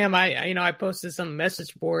 And Sam, I posted this on the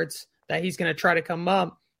message boards that he's going to try to come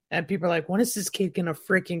up. And people are like, when is this kid going to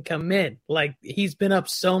freaking commit? Like, he's been up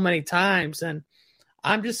so many times. And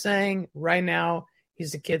I'm just saying right now,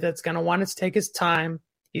 he's a kid that's going to want to take his time.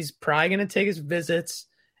 He's probably going to take his visits.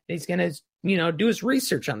 He's going to, do his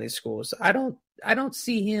research on these schools. I don't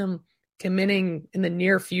see him committing in the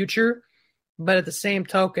near future. But at the same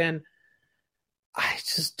token, I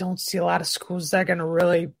just don't see a lot of schools that are going to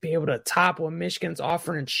really be able to top what Michigan's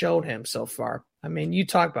offering and showed him so far. I mean, you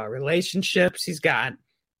talk about relationships. You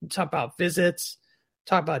talk about visits,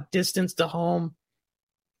 talk about distance to home.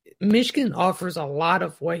 Michigan offers a lot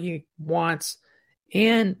of what he wants.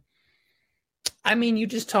 And I mean, you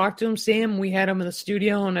just talked to him, Sam. We had him in the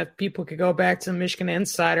studio, and if people could go back to Michigan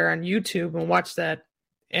Insider on YouTube and watch that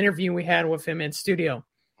interview we had with him in studio,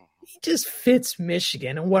 he just fits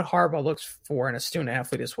Michigan and what Harbaugh looks for in a student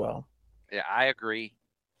athlete as well. Yeah, I agree.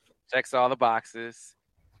 Checks all the boxes.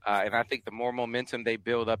 And I think the more momentum they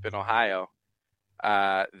build up in Ohio,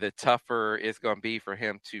 the tougher it's going to be for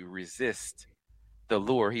him to resist the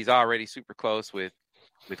lure. He's already super close with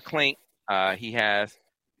Klink. He has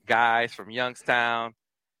guys from Youngstown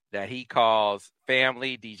that he calls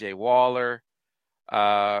family, DJ Waller,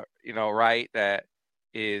 right? That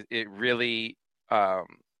is, it really,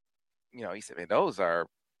 he said, man, those are,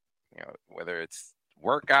 whether it's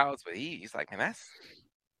workouts, but he's like, man,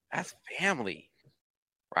 that's family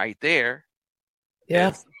right there.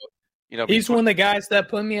 Yeah. He's one of the guys that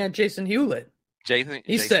put me on Jason Hewlett.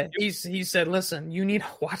 He said, listen, you need to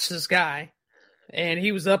watch this guy. And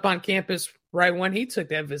he was up on campus right when he took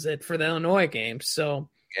that visit for the Illinois game. So,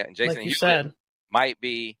 yeah, and Jason like you said,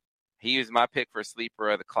 he was my pick for sleeper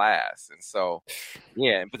of the class. And so,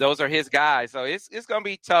 yeah, but those are his guys. So it's going to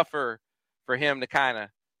be tougher for him to kind of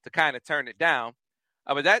turn it down.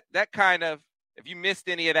 But that kind of, if you missed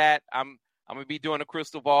any of that, I'm going to be doing a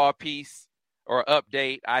crystal ball piece or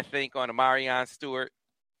update, I think, on Amarion Stewart.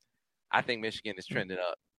 I think Michigan is trending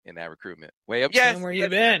up in that recruitment. Way up. Yes. And where you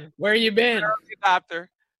been?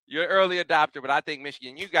 You're an early adopter, but I think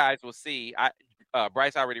Michigan, you guys will see.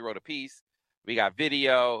 Bryce already wrote a piece. We got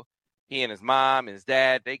video. He and his mom and his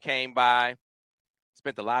dad, they came by,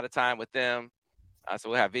 spent a lot of time with them. So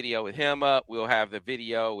we'll have video with him up. We'll have the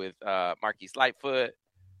video with Marquise Lightfoot,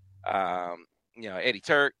 Eddie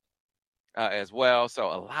Turk as well. So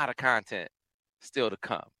a lot of content still to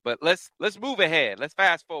come. But let's move ahead. Let's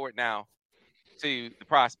fast forward now to the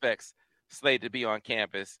prospects slated to be on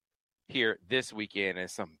campus here this weekend, and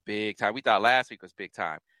some big time. We thought last week was big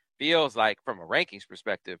time. Feels like from a rankings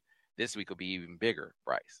perspective, this week will be even bigger,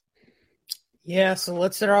 Bryce. Yeah, so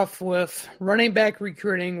let's start off with running back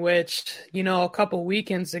recruiting, which, a couple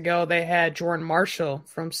weekends ago, they had Jordan Marshall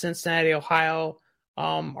from Cincinnati, Ohio,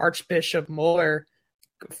 Archbishop Moeller,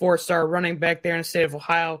 4-star running back there in the state of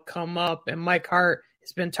Ohio, come up, and Mike Hart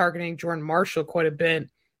has been targeting Jordan Marshall quite a bit.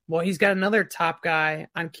 Well, he's got another top guy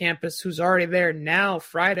on campus who's already there now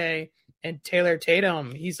Friday, and Taylor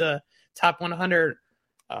Tatum. He's a top 100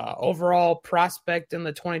 overall prospect in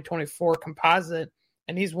the 2024 composite,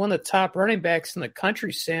 and he's one of the top running backs in the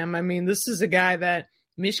country, Sam. I mean, this is a guy that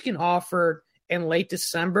Michigan offered in late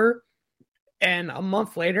December, and a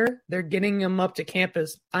month later, they're getting him up to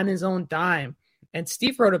campus on his own dime. And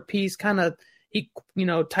Steve wrote a piece titled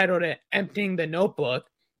it Emptying the Notebook.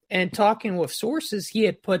 And talking with sources, he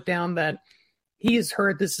had put down that he has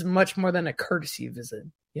heard this is much more than a courtesy visit.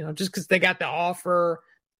 Just because they got the offer,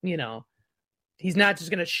 he's not just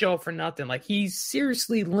going to show up for nothing. Like, he's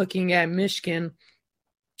seriously looking at Michigan.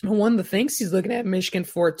 And one of the things he's looking at Michigan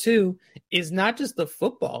for, too, is not just the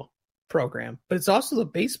football program, but it's also the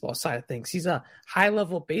baseball side of things. He's a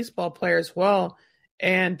high-level baseball player as well.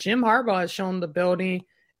 And Jim Harbaugh has shown the ability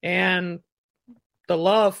and the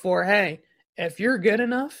love for, hey, if you're good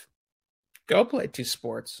enough, go play two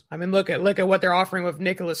sports. I mean, look at what they're offering with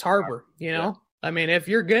Nyckoles Harbor, Yeah. I mean, if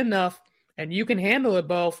you're good enough and you can handle it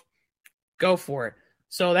both, go for it.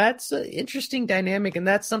 So that's an interesting dynamic, and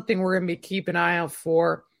that's something we're going to be keeping an eye out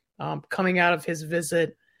for coming out of his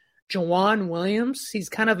visit. Jawan Williams, he's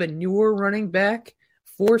kind of a newer running back,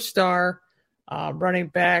 4-star running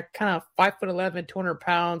back, kind of 5'11", 200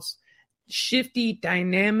 pounds, shifty,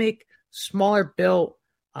 dynamic, smaller built,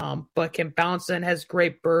 but can bounce and has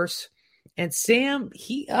great bursts. And Sam,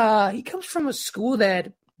 he comes from a school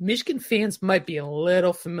that Michigan fans might be a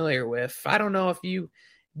little familiar with. I don't know if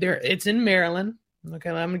it's in Maryland. Okay,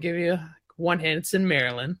 I'm going to give you one hint. It's in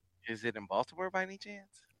Maryland. Is it in Baltimore by any chance?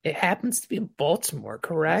 It happens to be in Baltimore,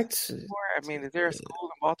 correct? I mean, is there a school in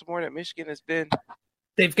Baltimore that Michigan has been?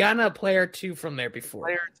 They've gotten a player or two from there before.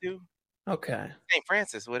 Player or two? Okay. St.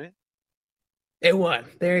 Francis, would it? It would.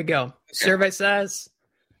 There you go. Okay. Survey says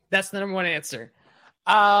that's the number one answer.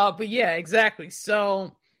 But yeah, exactly.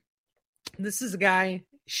 So this is a guy,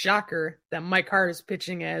 shocker, that Mike Hart is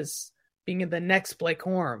pitching as being the next Blake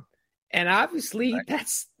Corum. And obviously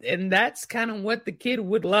that's kind of what the kid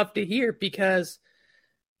would love to hear, because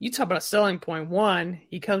you talk about a selling point. One,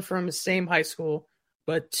 he comes from the same high school,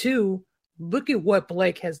 but two, look at what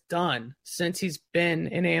Blake has done since he's been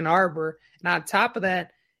in Ann Arbor. And on top of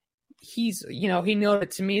that, he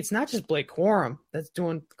noted to me, it's not just Blake Corum that's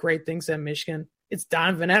doing great things at Michigan. It's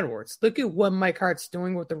Donovan Edwards. Look at what Mike Hart's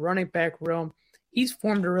doing with the running back room. He's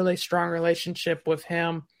formed a really strong relationship with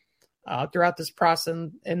him throughout this process,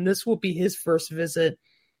 and this will be his first visit.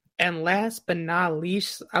 And last but not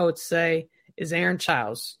least, I would say, is Aaron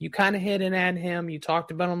Childs. You kind of hit in at him. You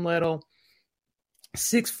talked about him little.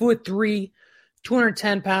 6'3",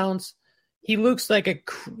 210 pounds. He looks like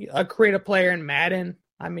a creative player in Madden.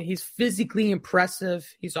 I mean, he's physically impressive.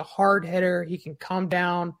 He's a hard hitter. He can come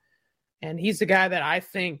down. And he's the guy that I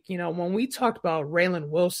think, when we talked about Raylan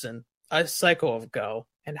Wilson a cycle ago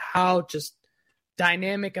and how just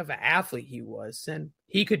dynamic of an athlete he was, and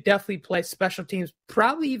he could definitely play special teams,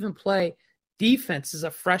 probably even play defense as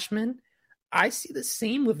a freshman. I see the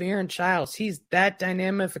same with Aaron Childs. He's that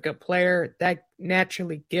dynamic of a player, that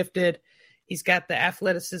naturally gifted. He's got the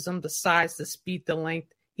athleticism, the size, the speed, the length.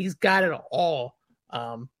 He's got it all.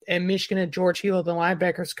 And Michigan and George Hilo, the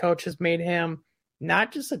linebackers coach, has made him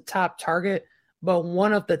not just a top target, but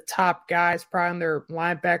one of the top guys probably on their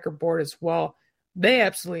linebacker board as well. They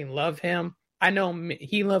absolutely love him. I know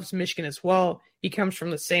he loves Michigan as well. He comes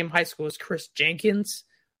from the same high school as Chris Jenkins,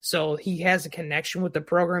 so he has a connection with the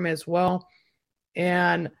program as well.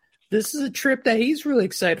 And this is a trip that he's really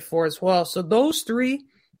excited for as well. So those three,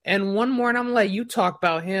 and one more, and I'm going to let you talk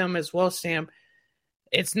about him as well, Sam.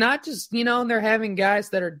 It's not just, they're having guys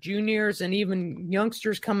that are juniors and even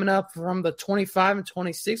youngsters coming up from the 25 and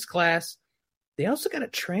 26 class. They also got a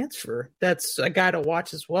transfer. That's a guy to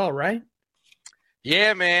watch as well, right?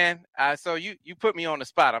 Yeah, man. So you put me on the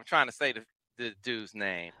spot. I'm trying to say the dude's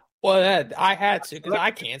name. Well, I had to because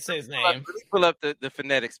I can't say his name. Let me pull up the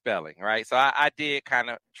phonetic spelling, right? So I did kind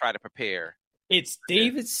of try to prepare. It's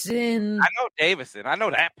Davidson. I know Davidson. I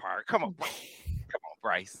know that part. Come on,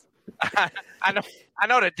 Bryce. I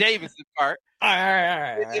know the Davidson part. All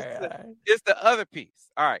right. It's the other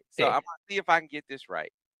piece. All right. So I'm gonna see if I can get this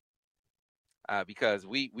right. Because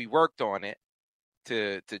we worked on it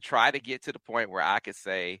to try to get to the point where I could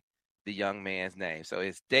say the young man's name. So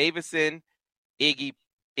it's Davison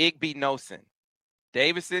Igbinosun.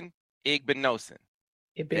 Davison Igbinosun.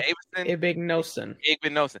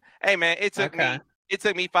 Igbinosun. Hey man, it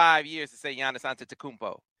took me 5 years to say Giannis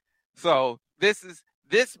Antetokounmpo. So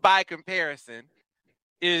this by comparison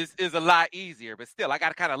is a lot easier, but still I got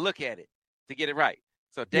to kind of look at it to get it right.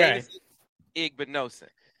 So Davison Igbinosun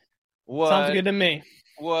sounds good to me.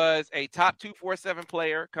 Was a top 247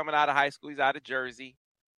 player coming out of high school. He's out of Jersey.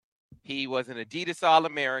 He was an Adidas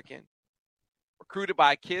All-American, recruited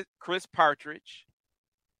by Chris Partridge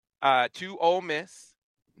to Ole Miss,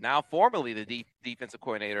 now formerly the defensive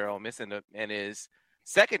coordinator at Ole Miss, and his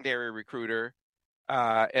secondary recruiter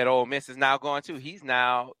at Ole Miss is now gone too. He's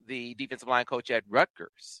now the defensive line coach at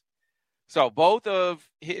Rutgers. So both of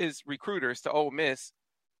his recruiters to Ole Miss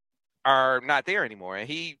are not there anymore. And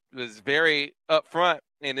he was very upfront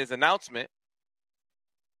in his announcement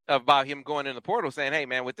about him going in the portal saying, hey,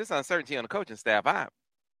 man, with this uncertainty on the coaching staff, I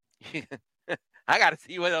got to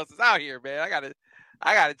see what else is out here, man. I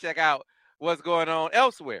got to check out what's going on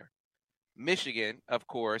elsewhere. Michigan, of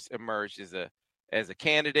course, emerged as a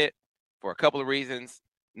candidate for a couple of reasons,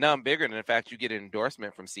 none bigger than the fact you get an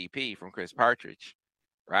endorsement from CP, from Chris Partridge,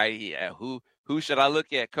 right? Yeah, who should I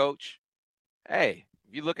look at, coach? Hey,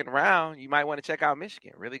 if you're looking around, you might want to check out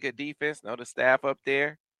Michigan. Really good defense. Know the staff up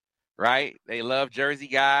there, right? They love Jersey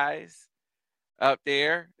guys up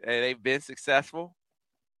there. They've been successful.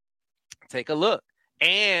 Take a look.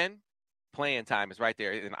 And playing time is right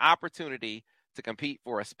there. An opportunity to compete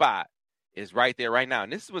for a spot is right there right now.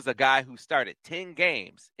 And this was a guy who started 10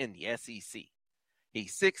 games in the SEC.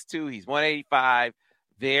 He's 6'2", he's 185,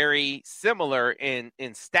 very similar in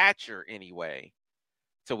stature anyway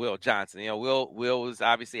to Will Johnson. Will was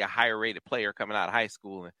obviously a higher rated player coming out of high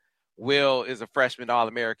school, and Will is a freshman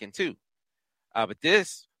All-American too. But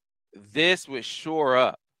this would shore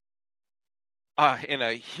up in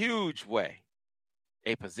a huge way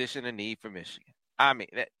a position of need for Michigan. I mean,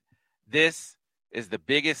 this is the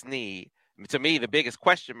biggest need. To me, the biggest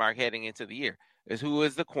question mark heading into the year is who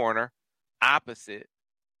is the corner opposite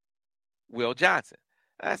Will Johnson.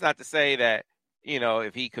 That's not to say that,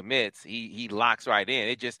 if he commits, he locks right in.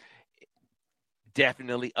 It just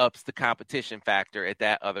definitely ups the competition factor at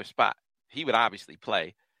that other spot. He would obviously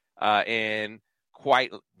play and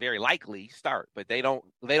quite very likely start, but they don't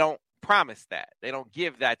promise that. They don't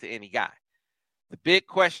give that to any guy. The big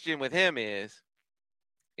question with him is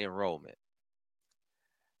enrollment.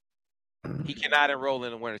 He cannot enroll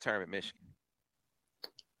in the winter term at Michigan.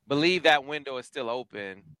 Believe that window is still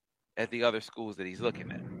open at the other schools that he's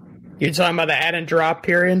looking at. You're talking about the add and drop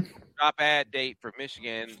period? Drop add date for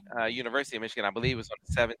Michigan, University of Michigan, I believe, was on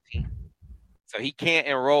the 17th. So he can't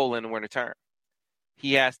enroll in the winter term.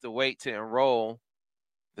 He has to wait to enroll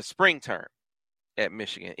the spring term at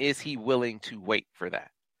Michigan. Is he willing to wait for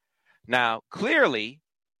that? Now, clearly,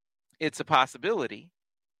 it's a possibility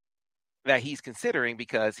that he's considering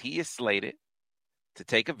because he is slated to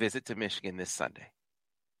take a visit to Michigan this Sunday.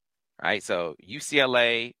 All right, so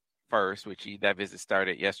UCLA first, which that visit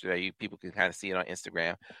started yesterday. People can kind of see it on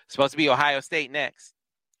Instagram. It's supposed to be Ohio State next,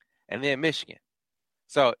 and then Michigan.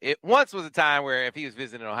 So it once was a time where if he was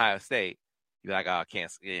visiting Ohio State, you'd be like, oh,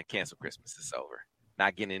 cancel Christmas. It's over.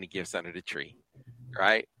 Not getting any gifts under the tree,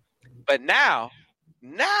 right? But now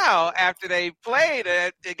after they played,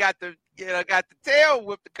 they got the tail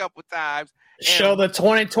whipped a couple times. Show the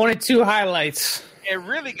 2022 highlights. And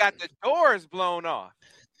really got the doors blown off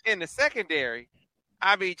in the secondary.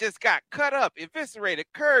 I mean, just got cut up, eviscerated,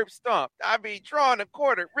 curb stomped. I mean, drawn a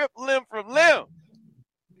quarter, ripped limb from limb,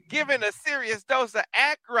 given a serious dose of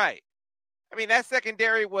act right. I mean, that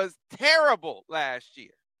secondary was terrible last year.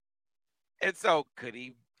 And so could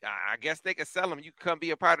he, I guess they could sell him. You come be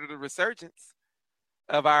a part of the resurgence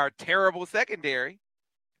of our terrible secondary.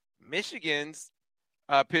 Michigan's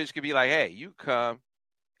pitch could be like, hey, you come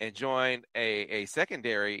and join a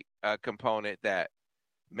secondary component that,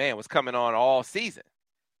 man, was coming on all season.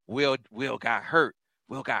 Will got hurt.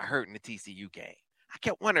 Will got hurt in the TCU game. I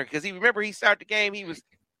kept wondering because he started the game. He was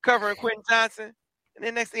covering Quentin Johnson. And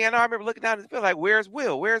then next thing I know, I remember looking down at the field like, where's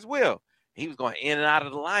Will? Where's Will? He was going in and out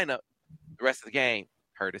of the lineup the rest of the game.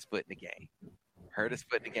 Hurt his foot in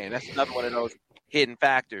the game. That's another one of those hidden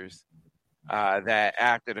factors that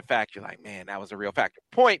after the fact, you're like, man, that was a real factor.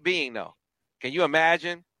 Point being, though, can you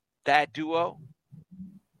imagine that duo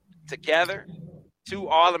together? 2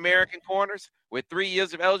 All-American corners with 3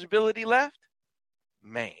 years of eligibility left?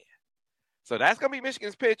 Man. So that's going to be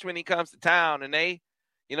Michigan's pitch when he comes to town, and they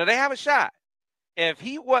have a shot. If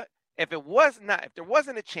there wasn't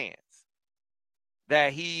a chance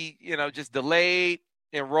that he, just delayed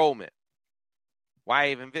enrollment,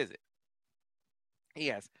 why even visit?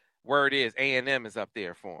 Word is A&M is up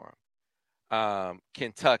there for him.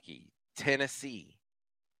 Kentucky, Tennessee,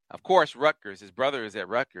 of course, Rutgers. His brother is at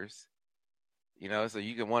Rutgers. So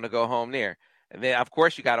you can want to go home there. And then, of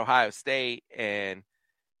course, you got Ohio State and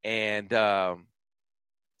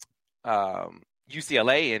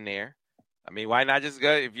UCLA in there. I mean, why not just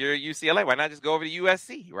go, if you're UCLA, why not just go over to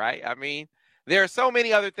USC, right? I mean, there are so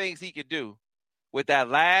many other things he could do with that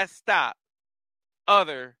last stop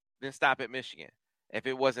other than stop at Michigan if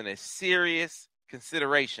it wasn't a serious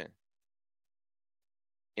consideration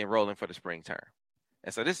enrolling for the spring term.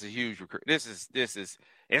 And so this is a huge recruit. This is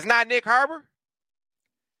it's not Nyckoles Harbor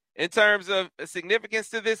in terms of significance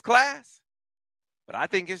to this class, but I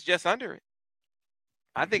think it's just under it.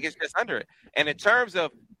 And in terms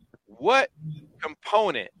of what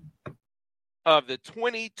component of the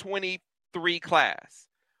 2023 class,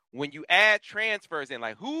 when you add transfers in,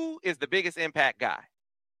 like who is the biggest impact guy?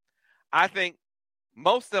 I think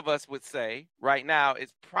most of us would say right now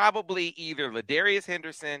it's probably either Ladarius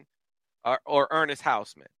Henderson or Ernest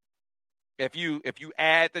Hausman. If you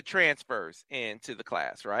add the transfers into the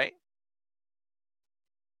class, right?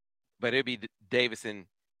 But it'd be Davison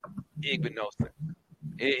Igbinosun.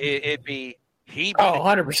 It'd be he.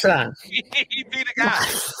 100%. He'd be the guy.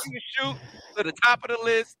 He would shoot to the top of the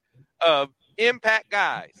list of impact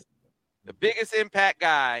guys. The biggest impact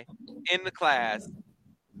guy in the class,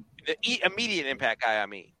 the immediate impact guy,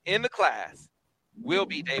 in the class, will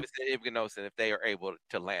be Davison Igbinosun if they are able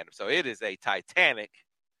to land him. So it is a titanic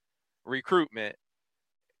recruitment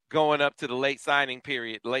going up to the late signing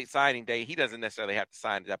period, late signing day. He doesn't necessarily have to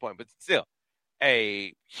sign at that point, but still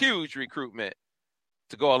a huge recruitment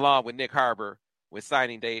to go along with Nyckoles Harbor with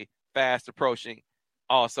signing day fast approaching.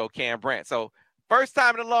 Also Cam Brandt. So first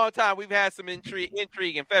time in a long time we've had some intrigue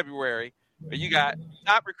in February. But you got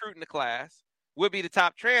top recruit in the class, would be the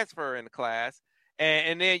top transfer in the class,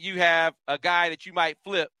 and then you have a guy that you might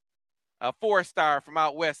flip, a 4-star from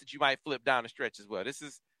out west that you might flip down the stretch as well. This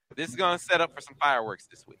is going to set up for some fireworks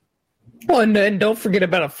this week. Well, and don't forget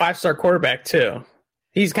about a 5-star quarterback too.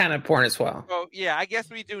 He's kind of important as well. So yeah, I guess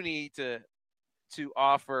we do need to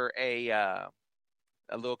offer a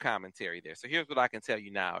little commentary there. So here's what I can tell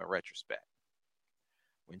you now in retrospect.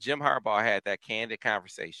 When Jim Harbaugh had that candid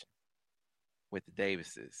conversation with the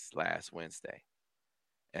Davises last Wednesday,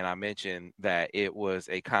 and I mentioned that it was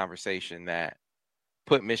a conversation that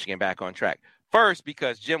put Michigan back on track. First,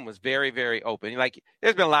 because Jim was very, very open. Like,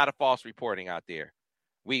 there's been a lot of false reporting out there.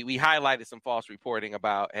 We highlighted some false reporting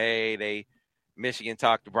about, hey, they Michigan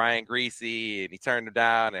talked to Brian Greasy, and he turned him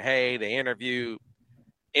down. And hey, they interviewed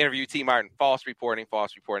T. Martin. False reporting.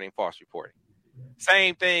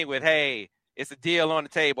 Same thing with, hey, it's a deal on the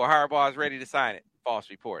table. Harbaugh's ready to sign it. False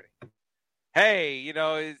reporting. Hey,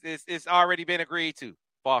 it's already been agreed to.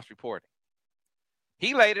 False reporting.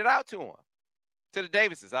 He laid it out to him, to the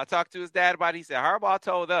Davises. I talked to his dad about it. He said, Harbaugh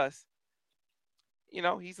told us,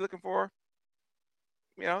 he's looking for,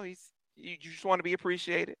 you just want to be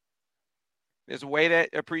appreciated. There's a way that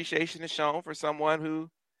appreciation is shown for someone who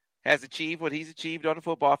has achieved what he's achieved on the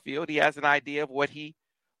football field. He has an idea of what he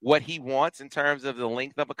wants in terms of the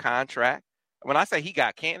length of a contract. When I say he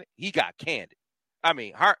got candid, he got candid. I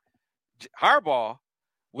mean, Harbaugh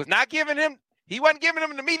was not giving him. He wasn't giving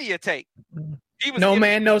him the media take. No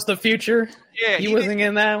man knows the future. Yeah, he wasn't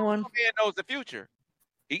in that one. No man knows the future.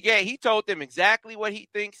 He told them exactly what he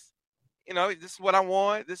thinks. This is what I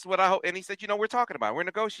want. This is what I hope. And he said, we're talking about. We're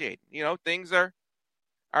negotiating. Things are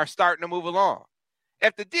starting to move along.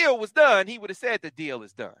 If the deal was done, he would have said the deal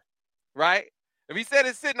is done, right? If he said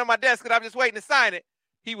it's sitting on my desk and I'm just waiting to sign it,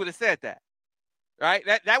 he would have said that, right?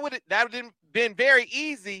 That would have been very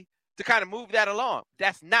easy to kind of move that along.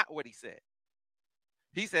 That's not what he said.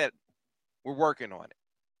 He said, we're working on it.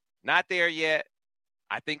 Not there yet.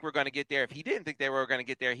 I think we're going to get there. If he didn't think they were going to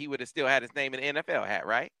get there, he would have still had his name in the NFL hat,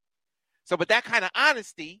 right? So, but that kind of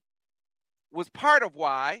honesty was part of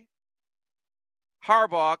why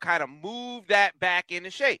Harbaugh kind of moved that back into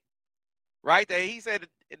shape, right? That he said,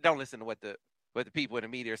 don't listen to what the people in the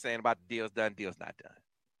media are saying about the deal's done, deal's not done,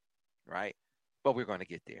 right? But we're going to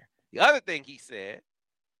get there. The other thing he said,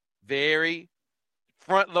 very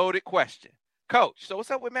front-loaded question. Coach, so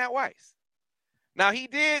what's up with Matt Weiss? Now, he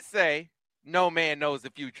did say no man knows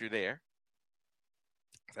the future there.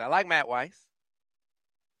 So I like Matt Weiss,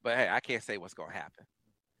 but hey, I can't say what's going to happen.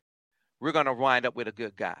 We're going to wind up with a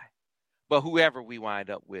good guy. But whoever we wind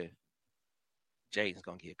up with, Jaden's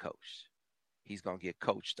going to get coached. He's going to get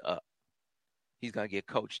coached up. He's going to get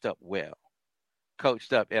coached up well.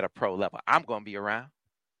 Coached up at a pro level. I'm going to be around.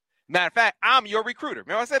 Matter of fact, I'm your recruiter.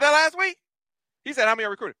 Remember I said that last week? He said, I'm your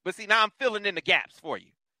recruiter. But see, now I'm filling in the gaps for you.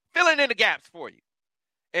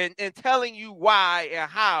 And telling you why and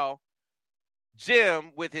how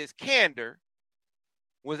Jim, with his candor,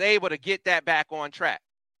 was able to get that back on track.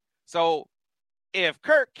 So if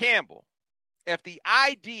the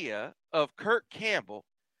idea of Kirk Campbell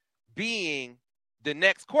being the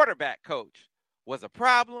next quarterback coach was a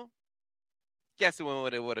problem, guess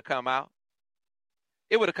when it would have come out?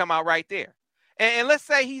 It would have come out right there. And let's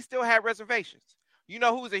say he still had reservations. You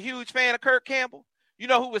know who's a huge fan of Kirk Campbell? You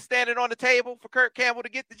know who was standing on the table for Kirk Campbell to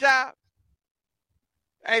get the job?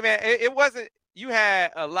 Hey, man, it wasn't – you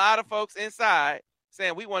had a lot of folks inside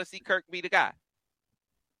saying we want to see Kirk be the guy.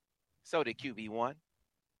 So did QB1.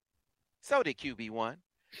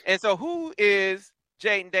 And so who is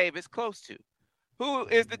Jaden Davis close to? Who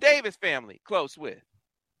is the Davis family close with?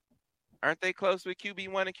 Aren't they close with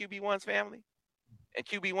QB1 and QB1's family? And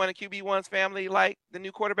QB1 and QB1's family like the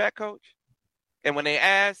new quarterback coach? And when they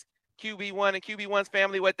ask QB1 and QB1's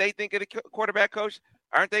family what they think of the quarterback coach,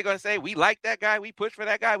 aren't they going to say, we like that guy, we push for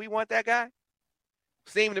that guy, we want that guy?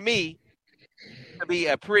 Seemed to me to be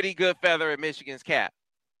a pretty good feather in Michigan's cap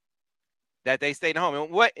that they stayed home. And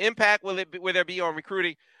what impact will there be on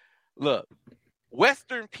recruiting? Look,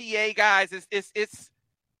 Western PA guys, it's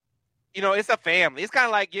a family. It's kind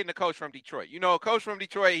of like getting a coach from Detroit. A coach from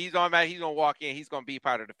Detroit, he's going to walk in, he's going to be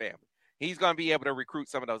part of the family. He's going to be able to recruit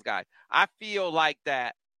some of those guys. I feel like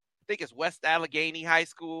that. I think it's West Allegheny High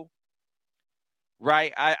School,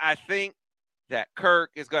 right? I think that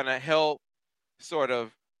Kirk is going to help sort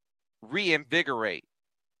of reinvigorate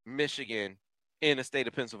Michigan in the state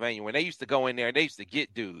of Pennsylvania. When they used to go in there and they used to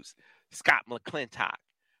get dudes, Scott McClintock,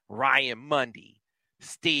 Ryan Mundy,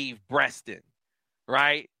 Steve Breston,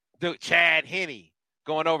 right? Chad Henne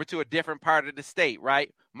going over to a different part of the state,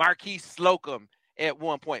 right? Marquise Slocum at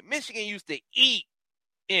one point. Michigan used to eat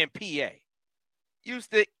in PA.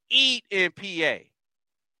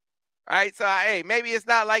 Right? So, hey, maybe it's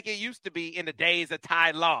not like it used to be in the days of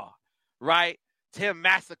Ty Law, right? Tim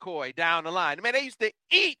Massacoy down the line. Man, they used to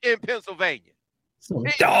eat in Pennsylvania. Some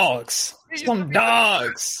dogs.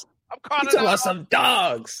 I'm calling out some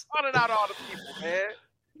dogs. Calling out all the people, man.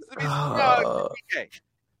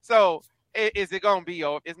 So, is it going to be?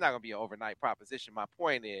 It's not going to be an overnight proposition. My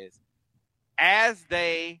point is, as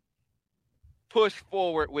they push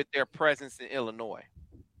forward with their presence in Illinois,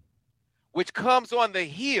 which comes on the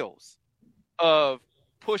heels of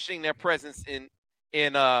pushing their presence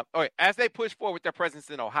as they push forward with their presence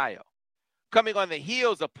in Ohio, coming on the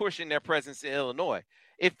heels of pushing their presence in Illinois,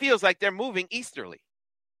 it feels like they're moving easterly.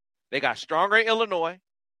 They got stronger in Illinois.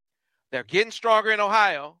 They're getting stronger in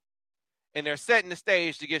Ohio. And they're setting the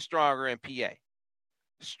stage to get stronger in PA.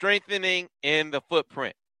 Strengthening in the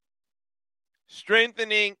footprint.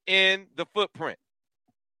 Strengthening in the footprint.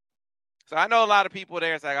 So I know a lot of people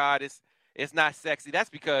there is like, it's not sexy. That's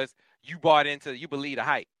because you believe the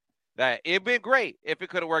hype. That it'd been great if it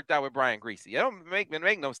could have worked out with Brian Griese. Don't make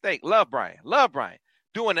no mistake. Love Brian.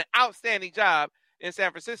 Doing an outstanding job in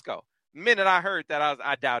San Francisco. The minute I heard that,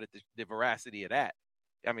 I doubted the veracity of that.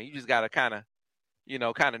 I mean, you just got to kind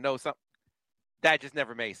of know something. That just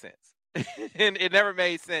never made sense. And it never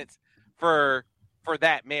made sense for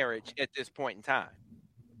that marriage at this point in time.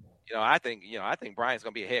 I think Brian's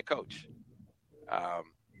going to be a head coach.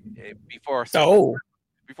 Before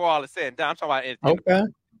all is said and done. I'm talking about in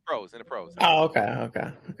the pros. Oh,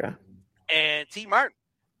 okay. And T. Martin,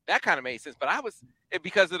 that kind of made sense. But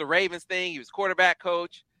because of the Ravens thing, he was quarterback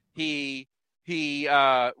coach. He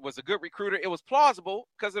was a good recruiter. It was plausible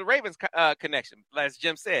because of the Ravens connection. As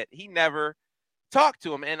Jim said, he never talked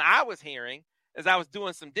to him. And I was hearing, as I was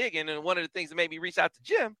doing some digging, and one of the things that made me reach out to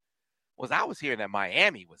Jim was I was hearing that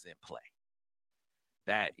Miami was in play.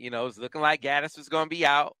 That, it was looking like Gaddis was going to be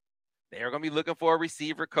out. They were going to be looking for a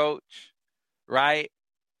receiver coach, right?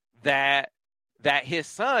 That his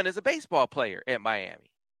son is a baseball player at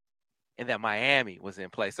Miami, and that Miami was in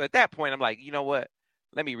play. So at that point, I'm like, you know what?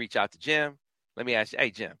 Let me reach out to Jim. Let me ask you,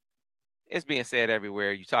 hey, Jim, it's being said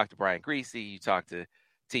everywhere. You talk to Brian Griese. You talk to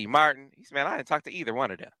T. Martin. He said, man, I didn't talk to either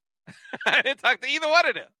one of them. I didn't talk to either one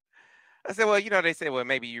of them. I said, well, they say, well,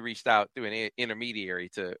 maybe you reached out through an intermediary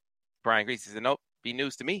to Brian Griese. He said, nope, be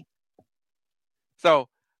news to me. So,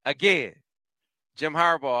 again, Jim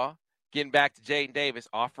Harbaugh getting back to Jaden Davis,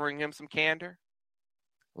 offering him some candor,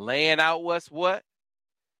 laying out what's what,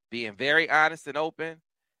 being very honest and open.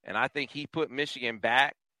 And I think he put Michigan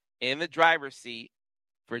back in the driver's seat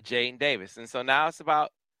for Jaden Davis. And so now it's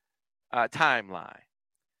about timeline.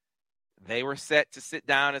 They were set to sit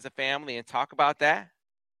down as a family and talk about that.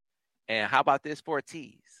 And how about this for a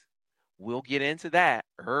tease? We'll get into that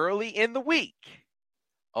early in the week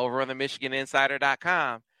over on the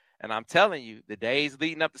MichiganInsider.com. And I'm telling you, the days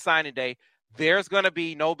leading up to signing day, there's going to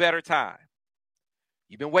be no better time.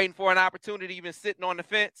 You've been waiting for an opportunity. You've been sitting on the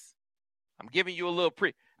fence. I'm giving you a little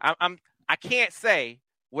I can't say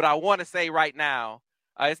what I want to say right now.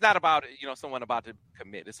 It's not about, someone about to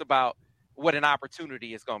commit. It's about what an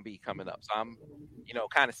opportunity is going to be coming up. So I'm,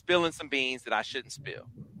 kind of spilling some beans that I shouldn't spill,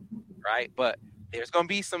 right? But there's going to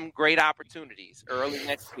be some great opportunities early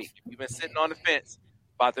next week. If you've been sitting on the fence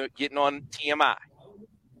about getting on TMI,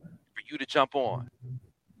 for you to jump on,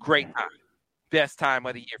 great time. Best time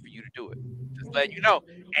of the year for you to do it. Just letting you know.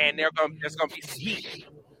 And there's going to be some heat.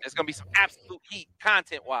 There's going to be some absolute heat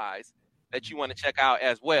content-wise that you want to check out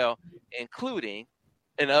as well, including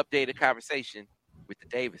an updated conversation with the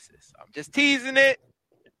Davises. I'm just teasing it.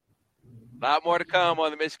 A lot more to come on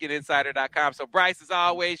the MichiganInsider.com. So, Bryce, as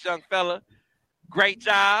always, young fella, great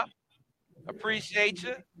job. Appreciate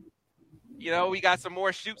you. We got some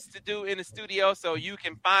more shoots to do in the studio, so you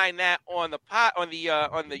can find that on the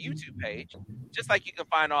YouTube page, just like you can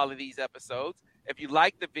find all of these episodes. If you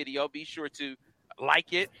like the video, be sure to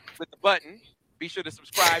like it with the button. Be sure to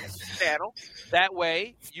subscribe to the channel. That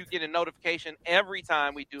way, you get a notification every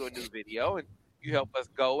time we do a new video, and you help us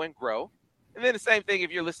go and grow. And then the same thing, if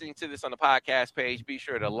you're listening to this on the podcast page, be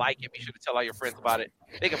sure to like it. Be sure to tell all your friends about it.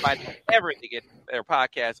 They can find everything in their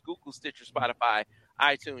podcast, Google, Stitcher, Spotify,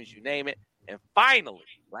 iTunes, you name it. And finally,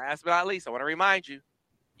 last but not least, I want to remind you,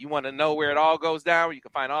 you want to know where it all goes down, where you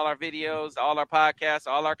can find all our videos, all our podcasts,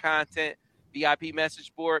 all our content, VIP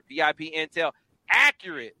message board, VIP intel,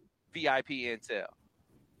 accurate VIP intel,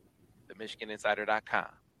 the MichiganInsider.com.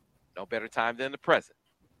 No better time than the present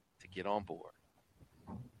to get on board.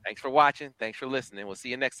 Thanks for watching. Thanks for listening. We'll see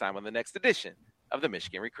you next time on the next edition of the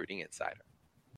Michigan Recruiting Insider.